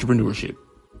 entrepreneurship.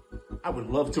 I would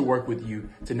love to work with you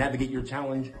to navigate your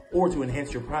challenge or to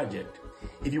enhance your project.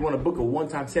 If you want to book a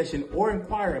one-time session or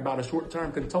inquire about a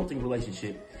short-term consulting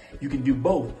relationship, you can do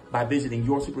both by visiting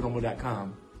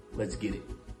yoursupernormal.com. Let's get it.